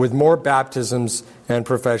with more baptisms and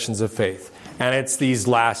professions of faith. And it's these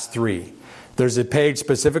last 3. There's a page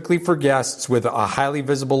specifically for guests with a highly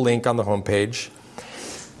visible link on the homepage.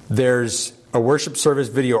 There's a worship service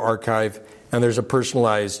video archive, and there's a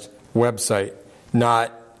personalized website,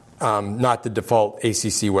 not the default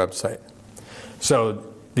ACC website. So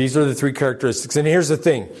these are the 3 characteristics. And here's the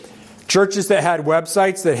thing. Churches that had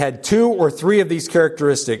websites that had 2 or 3 of these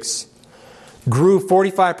characteristics grew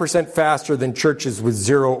 45% faster than churches with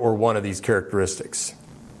 0 or 1 of these characteristics.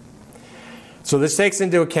 So this takes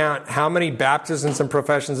into account how many baptisms and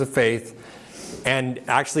professions of faith, and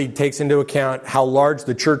actually takes into account how large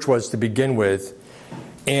the church was to begin with.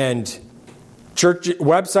 And churches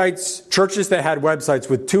that had websites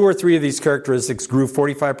with 2 or 3 of these characteristics grew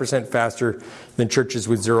 45% faster than churches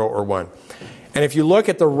with 0 or 1. And if you look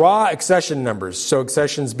at the raw accession numbers, so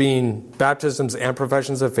accessions being baptisms and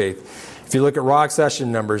professions of faith, if you look at raw accession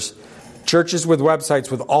numbers, churches with websites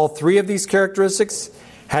with all 3 of these characteristics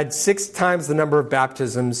had 6 times the number of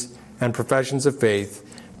baptisms and professions of faith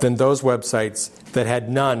than those websites that had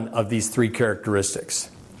none of these 3 characteristics.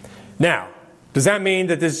 Now, Does that mean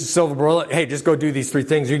that this is silver bullet? Hey, just go do these 3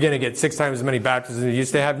 things. You're going to get 6 times as many baptisms as you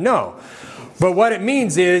used to have? No. But what it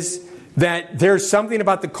means is that there's something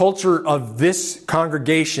about the culture of this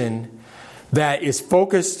congregation that is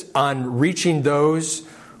focused on reaching those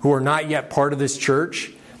who are not yet part of this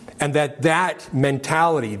church, and that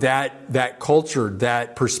mentality, that culture,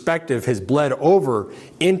 that perspective has bled over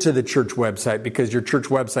into the church website because your church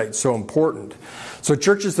website is so important. So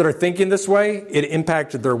churches that are thinking this way, it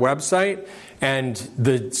impacted their website, and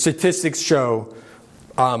the statistics show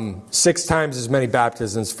 6 times as many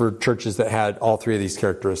baptisms for churches that had all 3 of these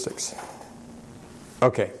characteristics.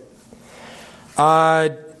 Okay.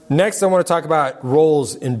 Next, I want to talk about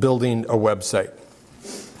roles in building a website.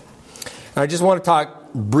 And I just want to talk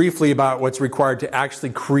briefly about what's required to actually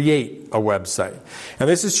create a website. And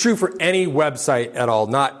this is true for any website at all,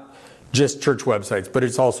 not just church websites, but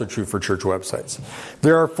it's also true for church websites.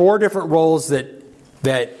 There are 4 different roles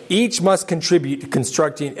that each must contribute to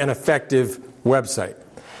constructing an effective website.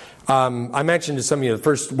 I mentioned to some of you, the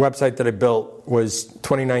first website that I built was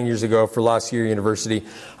 29 years ago for La Sierra University.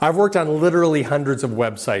 I've worked on literally hundreds of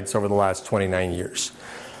websites over the last 29 years.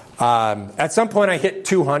 At some point I hit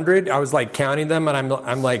 200. I was like counting them, and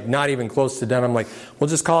I'm like not even close to done. I'm like, we'll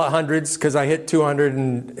just call it hundreds because I hit 200,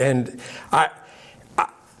 and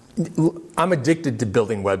I'm addicted to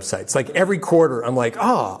building websites. Like every quarter I'm like,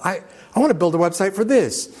 oh, I want to build a website for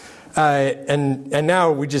this. And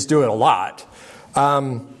now we just do it a lot.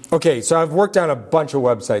 Okay, so I've worked on a bunch of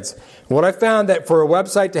websites. What I found that for a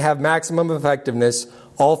website to have maximum effectiveness,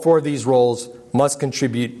 all 4 of these roles must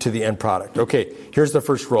contribute to the end product. Okay, here's the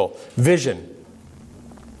first role. Vision.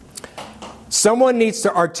 Someone needs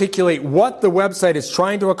to articulate what the website is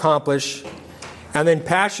trying to accomplish and then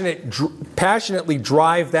passionately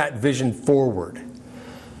drive that vision forward.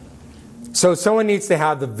 So someone needs to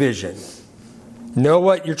have the vision. Know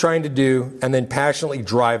what you're trying to do, and then passionately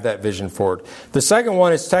drive that vision forward. The second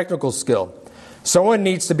one is technical skill. Someone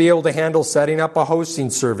needs to be able to handle setting up a hosting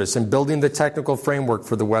service and building the technical framework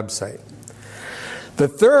for the website. The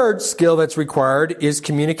third skill that's required is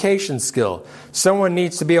communication skill. Someone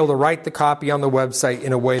needs to be able to write the copy on the website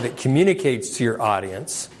in a way that communicates to your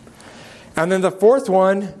audience. And then the fourth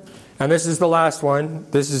one, and this is the last one,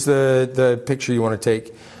 this is the picture you want to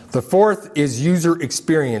take. The fourth is user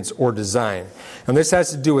experience or design. And this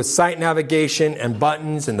has to do with site navigation and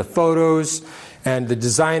buttons and the photos and the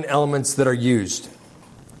design elements that are used.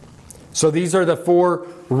 So these are the 4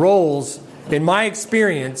 roles. In my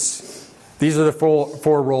experience, these are the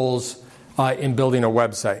 4 roles in building a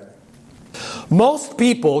website. Most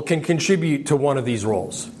people can contribute to one of these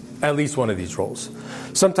roles, at least one of these roles,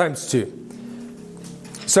 sometimes 2.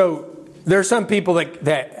 So there are some people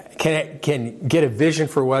that can get a vision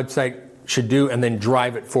for a website, should do, and then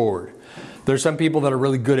drive it forward. There's some people that are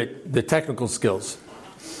really good at the technical skills.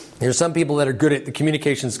 There's some people that are good at the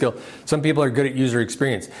communication skill. Some people are good at user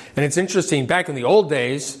experience. And it's interesting, back in the old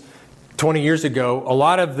days, 20 years ago, a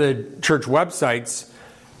lot of the church websites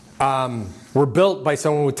were built by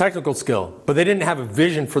someone with technical skill, but they didn't have a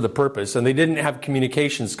vision for the purpose, and they didn't have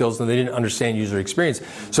communication skills, and they didn't understand user experience.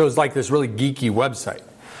 So it was like this really geeky website.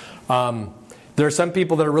 There are some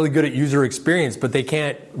people that are really good at user experience, but they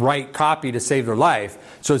can't write copy to save their life.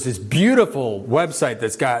 So it's this beautiful website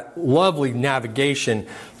that's got lovely navigation,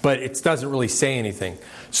 but it doesn't really say anything.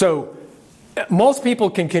 So most people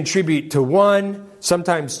can contribute to 1,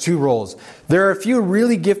 sometimes 2 roles. There are a few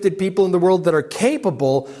really gifted people in the world that are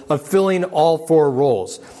capable of filling all 4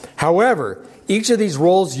 roles. However, each of these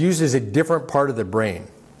roles uses a different part of the brain.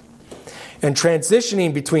 And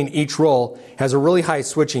transitioning between each role has a really high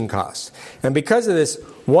switching cost. And because of this,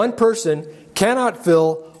 one person cannot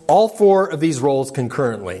fill all 4 of these roles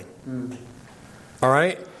concurrently. All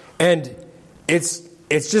right? And it's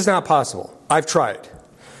just not possible. I've tried.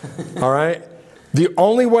 All right? The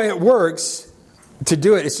only way it works to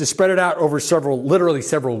do it is to spread it out over literally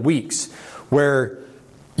several weeks, where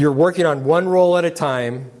you're working on one role at a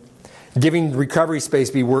time, giving recovery space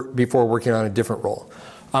before working on a different role.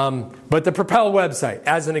 But the Propel website,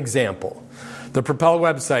 as an example, the Propel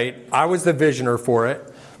website, I was the visioner for it,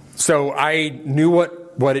 so I knew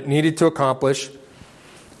what it needed to accomplish.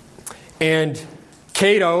 And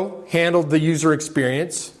Cato handled the user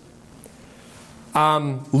experience.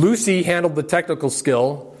 Lucy handled the technical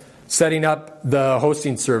skill, setting up the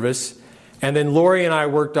hosting service. And then Lori and I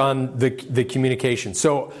worked on the communication.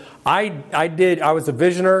 So I was the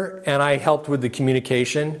visioner, and I helped with the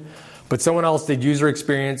communication. But someone else did user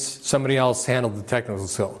experience, somebody else handled the technical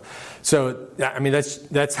skill. So, I mean,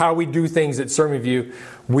 that's how we do things at SermonView.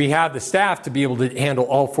 We have the staff to be able to handle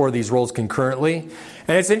all 4 of these roles concurrently.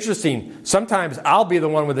 And it's interesting. Sometimes I'll be the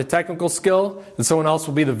one with the technical skill, and someone else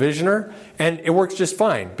will be the visioner, and it works just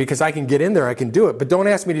fine because I can get in there, I can do it. But don't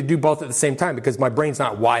ask me to do both at the same time because my brain's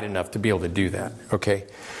not wide enough to be able to do that. Okay.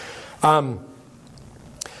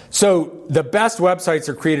 So the best websites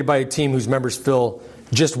are created by a team whose members fill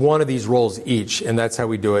just one of these roles each, and that's how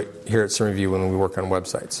we do it here at SermonView when we work on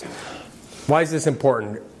websites. Why is this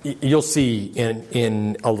important? You'll see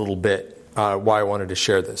in a little bit why I wanted to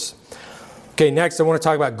share this. Okay, next I want to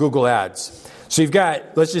talk about Google Ads. So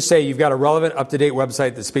let's just say you've got a relevant, up-to-date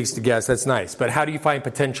website that speaks to guests. That's nice. But how do you find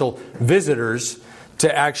potential visitors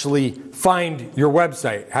to actually find your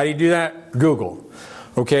website? How do you do that? Google.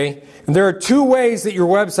 Okay? And there are 2 ways that your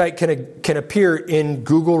website can appear in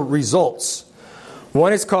Google results.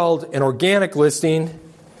 One is called an organic listing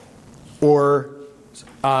or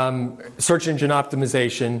search engine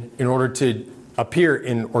optimization in order to appear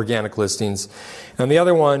in organic listings. And the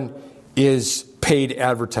other one is paid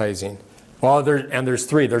advertising. Well, there's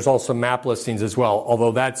 3. There's also map listings as well,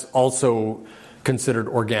 although that's also considered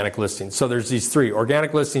organic listings. So there's these 3,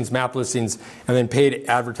 organic listings, map listings, and then paid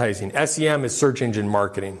advertising. SEM is search engine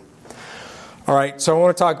marketing. All right, so I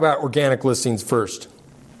want to talk about organic listings first.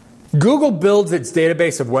 Google builds its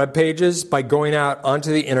database of web pages by going out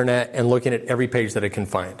onto the internet and looking at every page that it can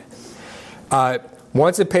find.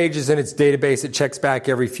 Once a page is in its database, it checks back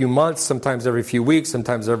every few months, sometimes every few weeks,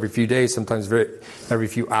 sometimes every few days, sometimes every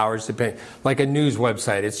few hours, depending. Like a news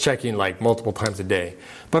website, it's checking like multiple times a day.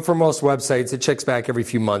 But for most websites, it checks back every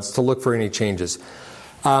few months to look for any changes.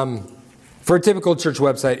 For a typical church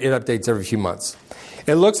website, it updates every few months.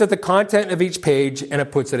 It looks at the content of each page and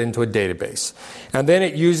it puts it into a database. And then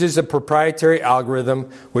it uses a proprietary algorithm,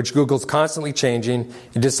 which Google's constantly changing.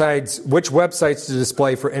 It decides which websites to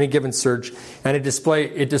display for any given search, and it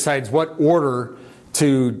decides what order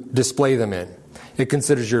to display them in. It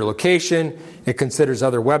considers your location. It considers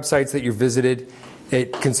other websites that you visited.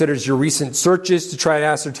 It considers your recent searches to try to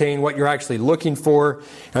ascertain what you're actually looking for.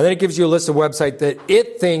 And then it gives you a list of websites that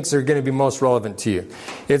it thinks are going to be most relevant to you.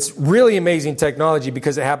 It's really amazing technology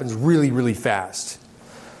because it happens really, really fast.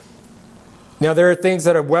 Now, there are things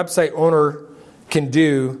that a website owner can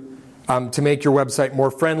do to make your website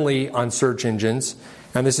more friendly on search engines.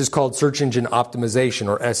 And this is called search engine optimization,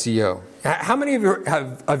 or SEO. How many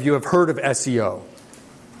of you have heard of SEO?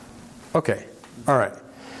 Okay, all right.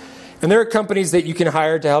 And there are companies that you can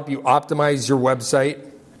hire to help you optimize your website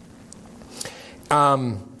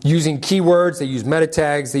using keywords. They use meta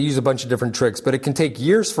tags. They use a bunch of different tricks. But it can take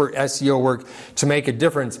years for SEO work to make a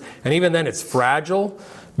difference. And even then, it's fragile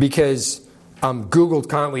because Google's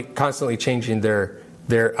constantly changing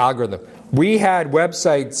their algorithm. We had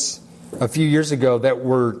websites a few years ago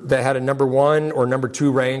that had a number 1 or number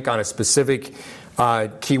 2 rank on a specific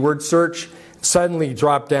keyword search. Suddenly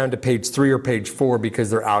dropped down to page 3 or page 4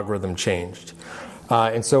 because their algorithm changed.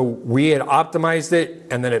 And so we had optimized it,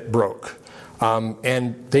 and then it broke.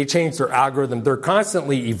 And they changed their algorithm. They're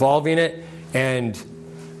constantly evolving it, and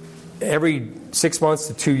every 6 months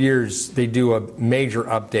to 2 years, they do a major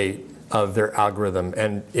update of their algorithm.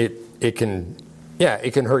 And it can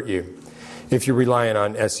hurt you if you're relying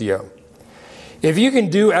on SEO. If you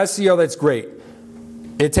can do SEO, that's great.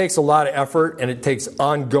 It takes a lot of effort, and it takes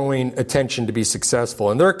ongoing attention to be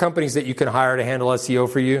successful. And there are companies that you can hire to handle SEO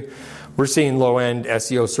for you. We're seeing low-end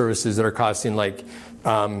SEO services that are costing like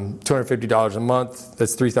 $250 a month.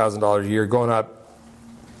 That's $3,000 a year, going up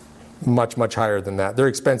much, much higher than that. They're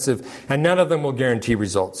expensive, and none of them will guarantee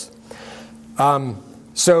results.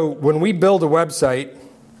 So when we build a website,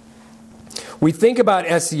 we think about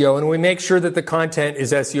SEO, and we make sure that the content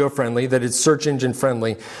is SEO friendly, that it's search engine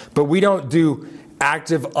friendly, but we don't do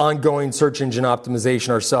active, ongoing search engine optimization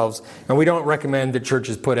ourselves, and we don't recommend that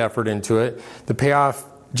churches put effort into it. The payoff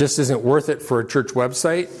just isn't worth it for a church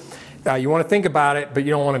website. You want to think about it, but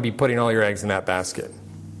you don't want to be putting all your eggs in that basket.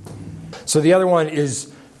 So the other one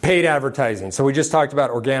is paid advertising. So we just talked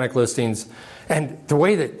about organic listings, and the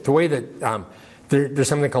way that there's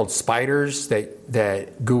something called spiders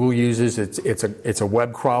that Google uses. It's a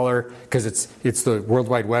web crawler because it's the World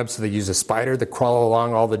Wide Web, so they use a spider to crawl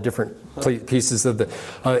along all the different pieces of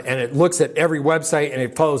and it looks at every website and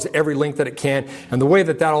it follows every link that it can. And the way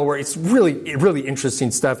that all works, it's really, really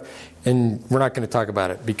interesting stuff. And we're not going to talk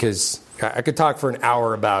about it because I could talk for an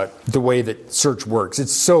hour about the way that search works.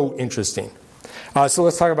 It's so interesting. So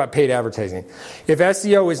let's talk about paid advertising. If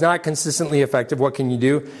SEO is not consistently effective, what can you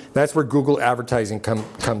do? That's where Google advertising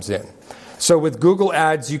comes in. So with Google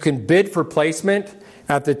Ads, you can bid for placement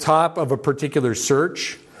at the top of a particular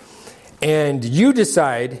search, and you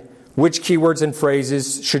decide which keywords and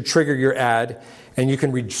phrases should trigger your ad, and you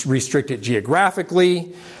can restrict it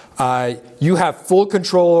geographically. You have full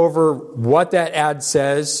control over what that ad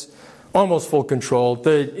says, almost full control.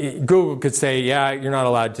 Google could say, yeah, you're not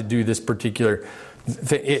allowed to do this particular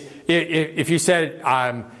thing. If you said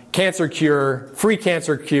cancer cure, free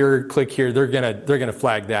cancer cure, click here, they're gonna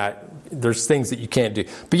flag that. There's things that you can't do,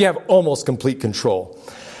 but you have almost complete control.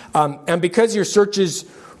 And because your searches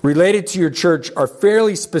related to your church are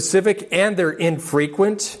fairly specific and they're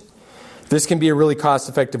infrequent, this can be a really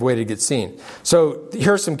cost-effective way to get seen. So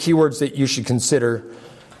here are some keywords that you should consider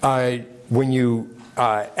when you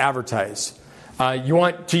advertise. You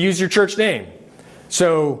want to use your church name.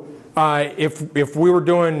 So if we were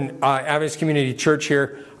doing Adventist Community Church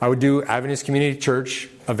here, I would do Adventist Community Church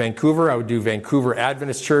of Vancouver. I would do Vancouver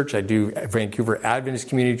Adventist Church. I do Vancouver Adventist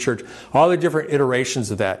Community Church. All the different iterations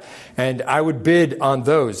of that. And I would bid on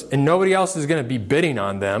those. And nobody else is going to be bidding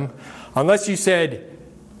on them unless you said,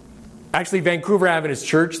 actually, Vancouver Adventist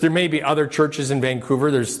Church. There may be other churches in Vancouver.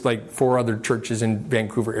 There's like 4 other churches in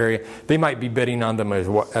Vancouver area. They might be bidding on them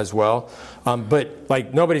as well. But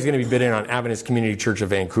like nobody's going to be bidding on Adventist Community Church of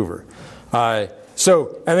Vancouver. And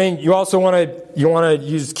then you also want to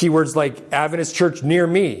use keywords like Adventist Church near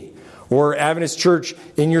me or Adventist Church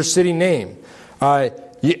in your city name. I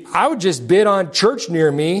would just bid on church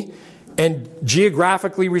near me and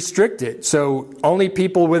geographically restrict it. So only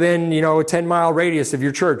people within, a 10-mile radius of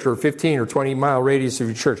your church or 15 or 20-mile radius of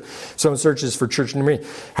your church. Someone searches for church near me.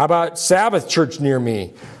 How about Sabbath church near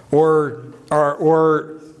me or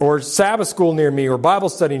Sabbath school near me or Bible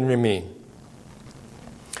study near me?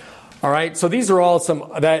 All right, so these are all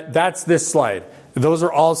that's this slide. Those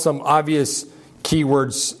are all some obvious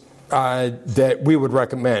keywords that we would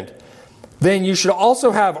recommend. Then you should also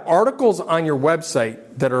have articles on your website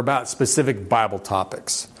that are about specific Bible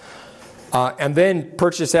topics. And then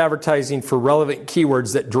purchase advertising for relevant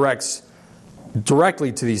keywords that directs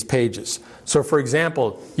directly to these pages. So for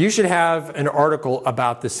example, you should have an article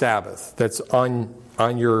about the Sabbath that's on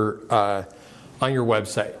your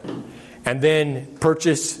website. And then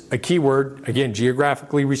purchase a keyword, again,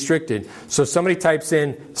 geographically restricted. So if somebody types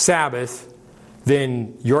in Sabbath,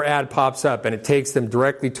 then your ad pops up and it takes them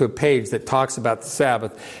directly to a page that talks about the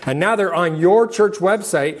Sabbath. And now they're on your church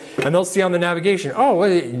website and they'll see on the navigation, oh,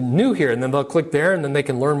 well, new here. And then they'll click there and then they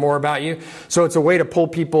can learn more about you. So it's a way to pull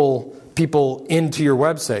people into your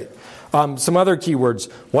website. Some other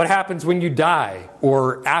keywords, what happens when you die,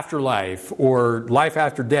 or afterlife, or life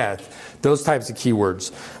after death, those types of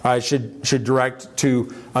keywords should direct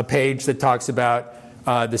to a page that talks about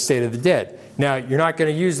the state of the dead. Now, you're not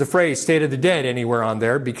going to use the phrase state of the dead anywhere on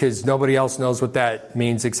there because nobody else knows what that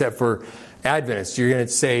means except for Adventists. You're going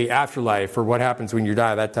to say afterlife or what happens when you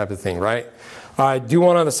die, that type of thing, right? Do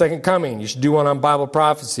one on the second coming. You should do one on Bible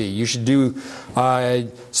prophecy. You should do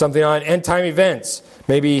something on end time events,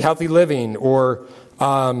 maybe healthy living or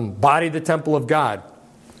body the temple of God.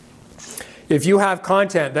 If you have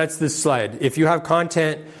content, that's this slide. If you have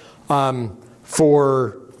content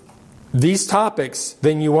for these topics,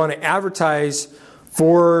 then you want to advertise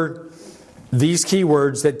for these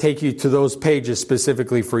keywords that take you to those pages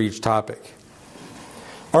specifically for each topic.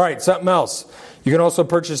 All right, something else. You can also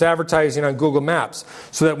purchase advertising on Google Maps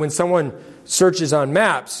so that when someone searches on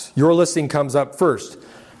maps, your listing comes up first.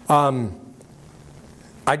 I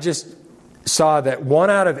just saw that 1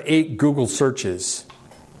 out of 8 Google searches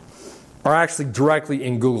are actually directly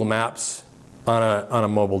in Google Maps on a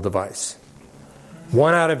mobile device.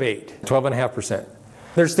 1 out of 8, 12.5%.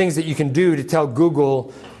 There's things that you can do to tell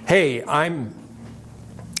Google, hey, I'm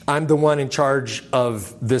the one in charge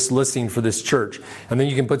of this listing for this church. And then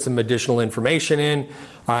you can put some additional information in,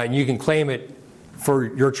 and you can claim it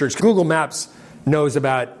for your church. Google Maps knows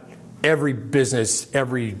about every business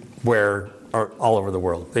everywhere, all over the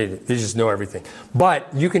world. They just know everything. But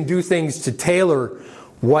you can do things to tailor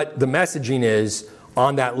what the messaging is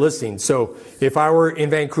on that listing. So if I were in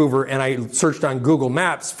Vancouver and I searched on Google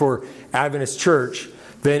Maps for Adventist Church,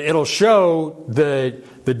 then it'll show the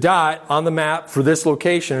dot on the map for this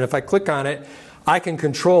location. And if I click on it, I can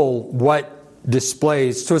control what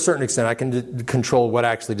displays, to a certain extent, I can control what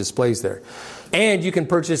actually displays there. And you can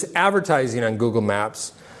purchase advertising on Google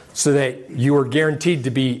Maps so that you are guaranteed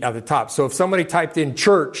to be at the top. So if somebody typed in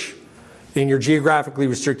church in your geographically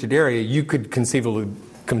restricted area, you could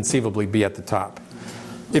conceivably be at the top.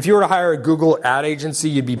 If you were to hire a Google ad agency,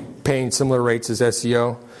 you'd be paying similar rates as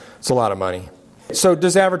SEO. It's a lot of money. So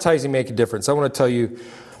does advertising make a difference? I want to tell you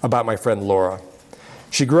about my friend Laura.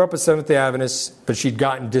 She grew up a Seventh-day Adventist, but she'd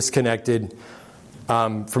gotten disconnected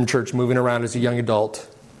from church, moving around as a young adult.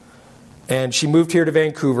 And she moved here to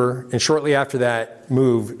Vancouver, and shortly after that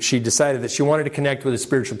move, she decided that she wanted to connect with a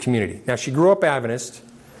spiritual community. Now, she grew up Adventist.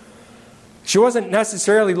 She wasn't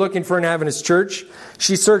necessarily looking for an Adventist church.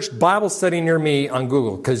 She searched Bible study near me on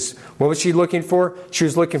Google, because what was she looking for? She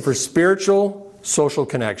was looking for spiritual, social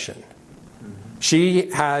connection. She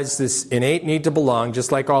has this innate need to belong,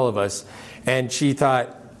 just like all of us, and she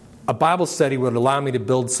thought a Bible study would allow me to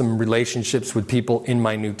build some relationships with people in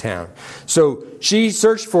my new town. So she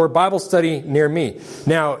searched for Bible study near me.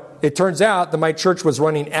 Now, it turns out that my church was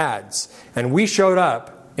running ads, and we showed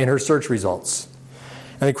up in her search results.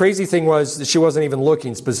 And the crazy thing was that she wasn't even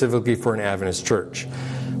looking specifically for an Adventist church.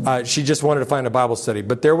 She just wanted to find a Bible study.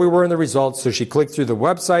 But there we were in the results, so she clicked through the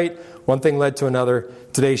website. One thing led to another.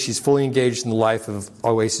 Today she's fully engaged in the life of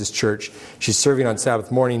Oasis Church. She's serving on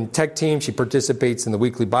Sabbath morning tech team. She participates in the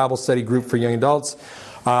weekly Bible study group for young adults.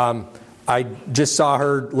 I just saw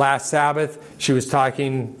her last Sabbath. She was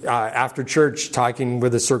talking after church, talking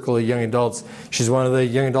with a circle of young adults. She's one of the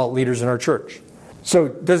young adult leaders in our church. So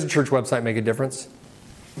does the church website make a difference?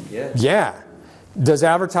 Yes. Yeah. Does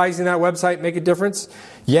advertising that website make a difference?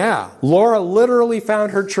 Yeah. Laura literally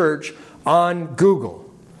found her church on Google.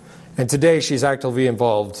 And today she's actively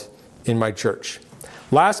involved in my church.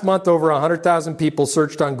 Last month, over 100,000 people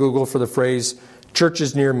searched on Google for the phrase,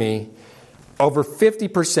 churches near me. Over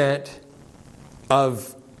 50%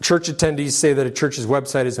 of church attendees say that a church's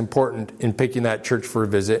website is important in picking that church for a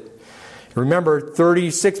visit. Remember,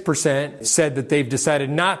 36% said that they've decided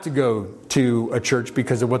not to go to a church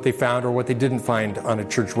because of what they found or what they didn't find on a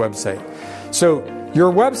church website. So your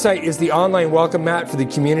website is the online welcome mat for the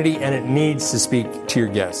community, and it needs to speak to your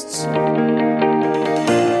guests.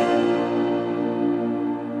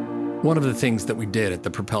 One of the things that we did at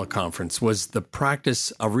the Propel Conference was the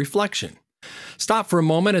practice of reflection. Stop for a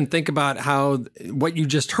moment and think about how what you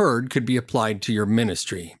just heard could be applied to your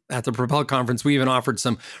ministry. At the Propel Conference, we even offered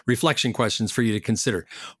some reflection questions for you to consider.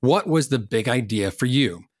 What was the big idea for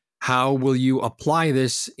you? How will you apply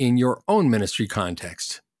this in your own ministry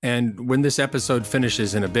context? And when this episode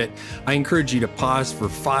finishes in a bit, I encourage you to pause for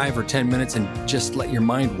 5 or 10 minutes and just let your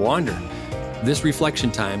mind wander. This reflection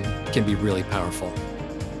time can be really powerful.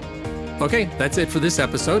 Okay, that's it for this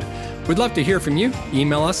episode. We'd love to hear from you.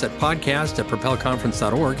 Email us at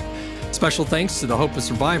podcast@propelconference.org. Special thanks to the Hope of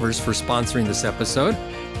Survivors for sponsoring this episode.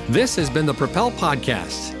 This has been the Propel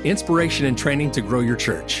Podcast, inspiration and training to grow your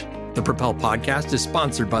church. The Propel Podcast is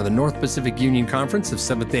sponsored by the North Pacific Union Conference of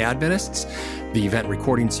Seventh-day Adventists. The event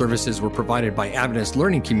recording services were provided by Adventist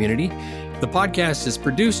Learning Community. The podcast is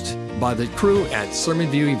produced by the crew at Sermon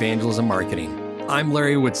View Evangelism Marketing. I'm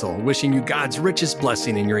Larry Witzel, wishing you God's richest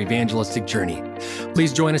blessing in your evangelistic journey.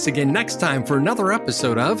 Please join us again next time for another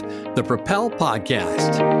episode of the Propel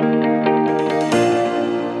Podcast.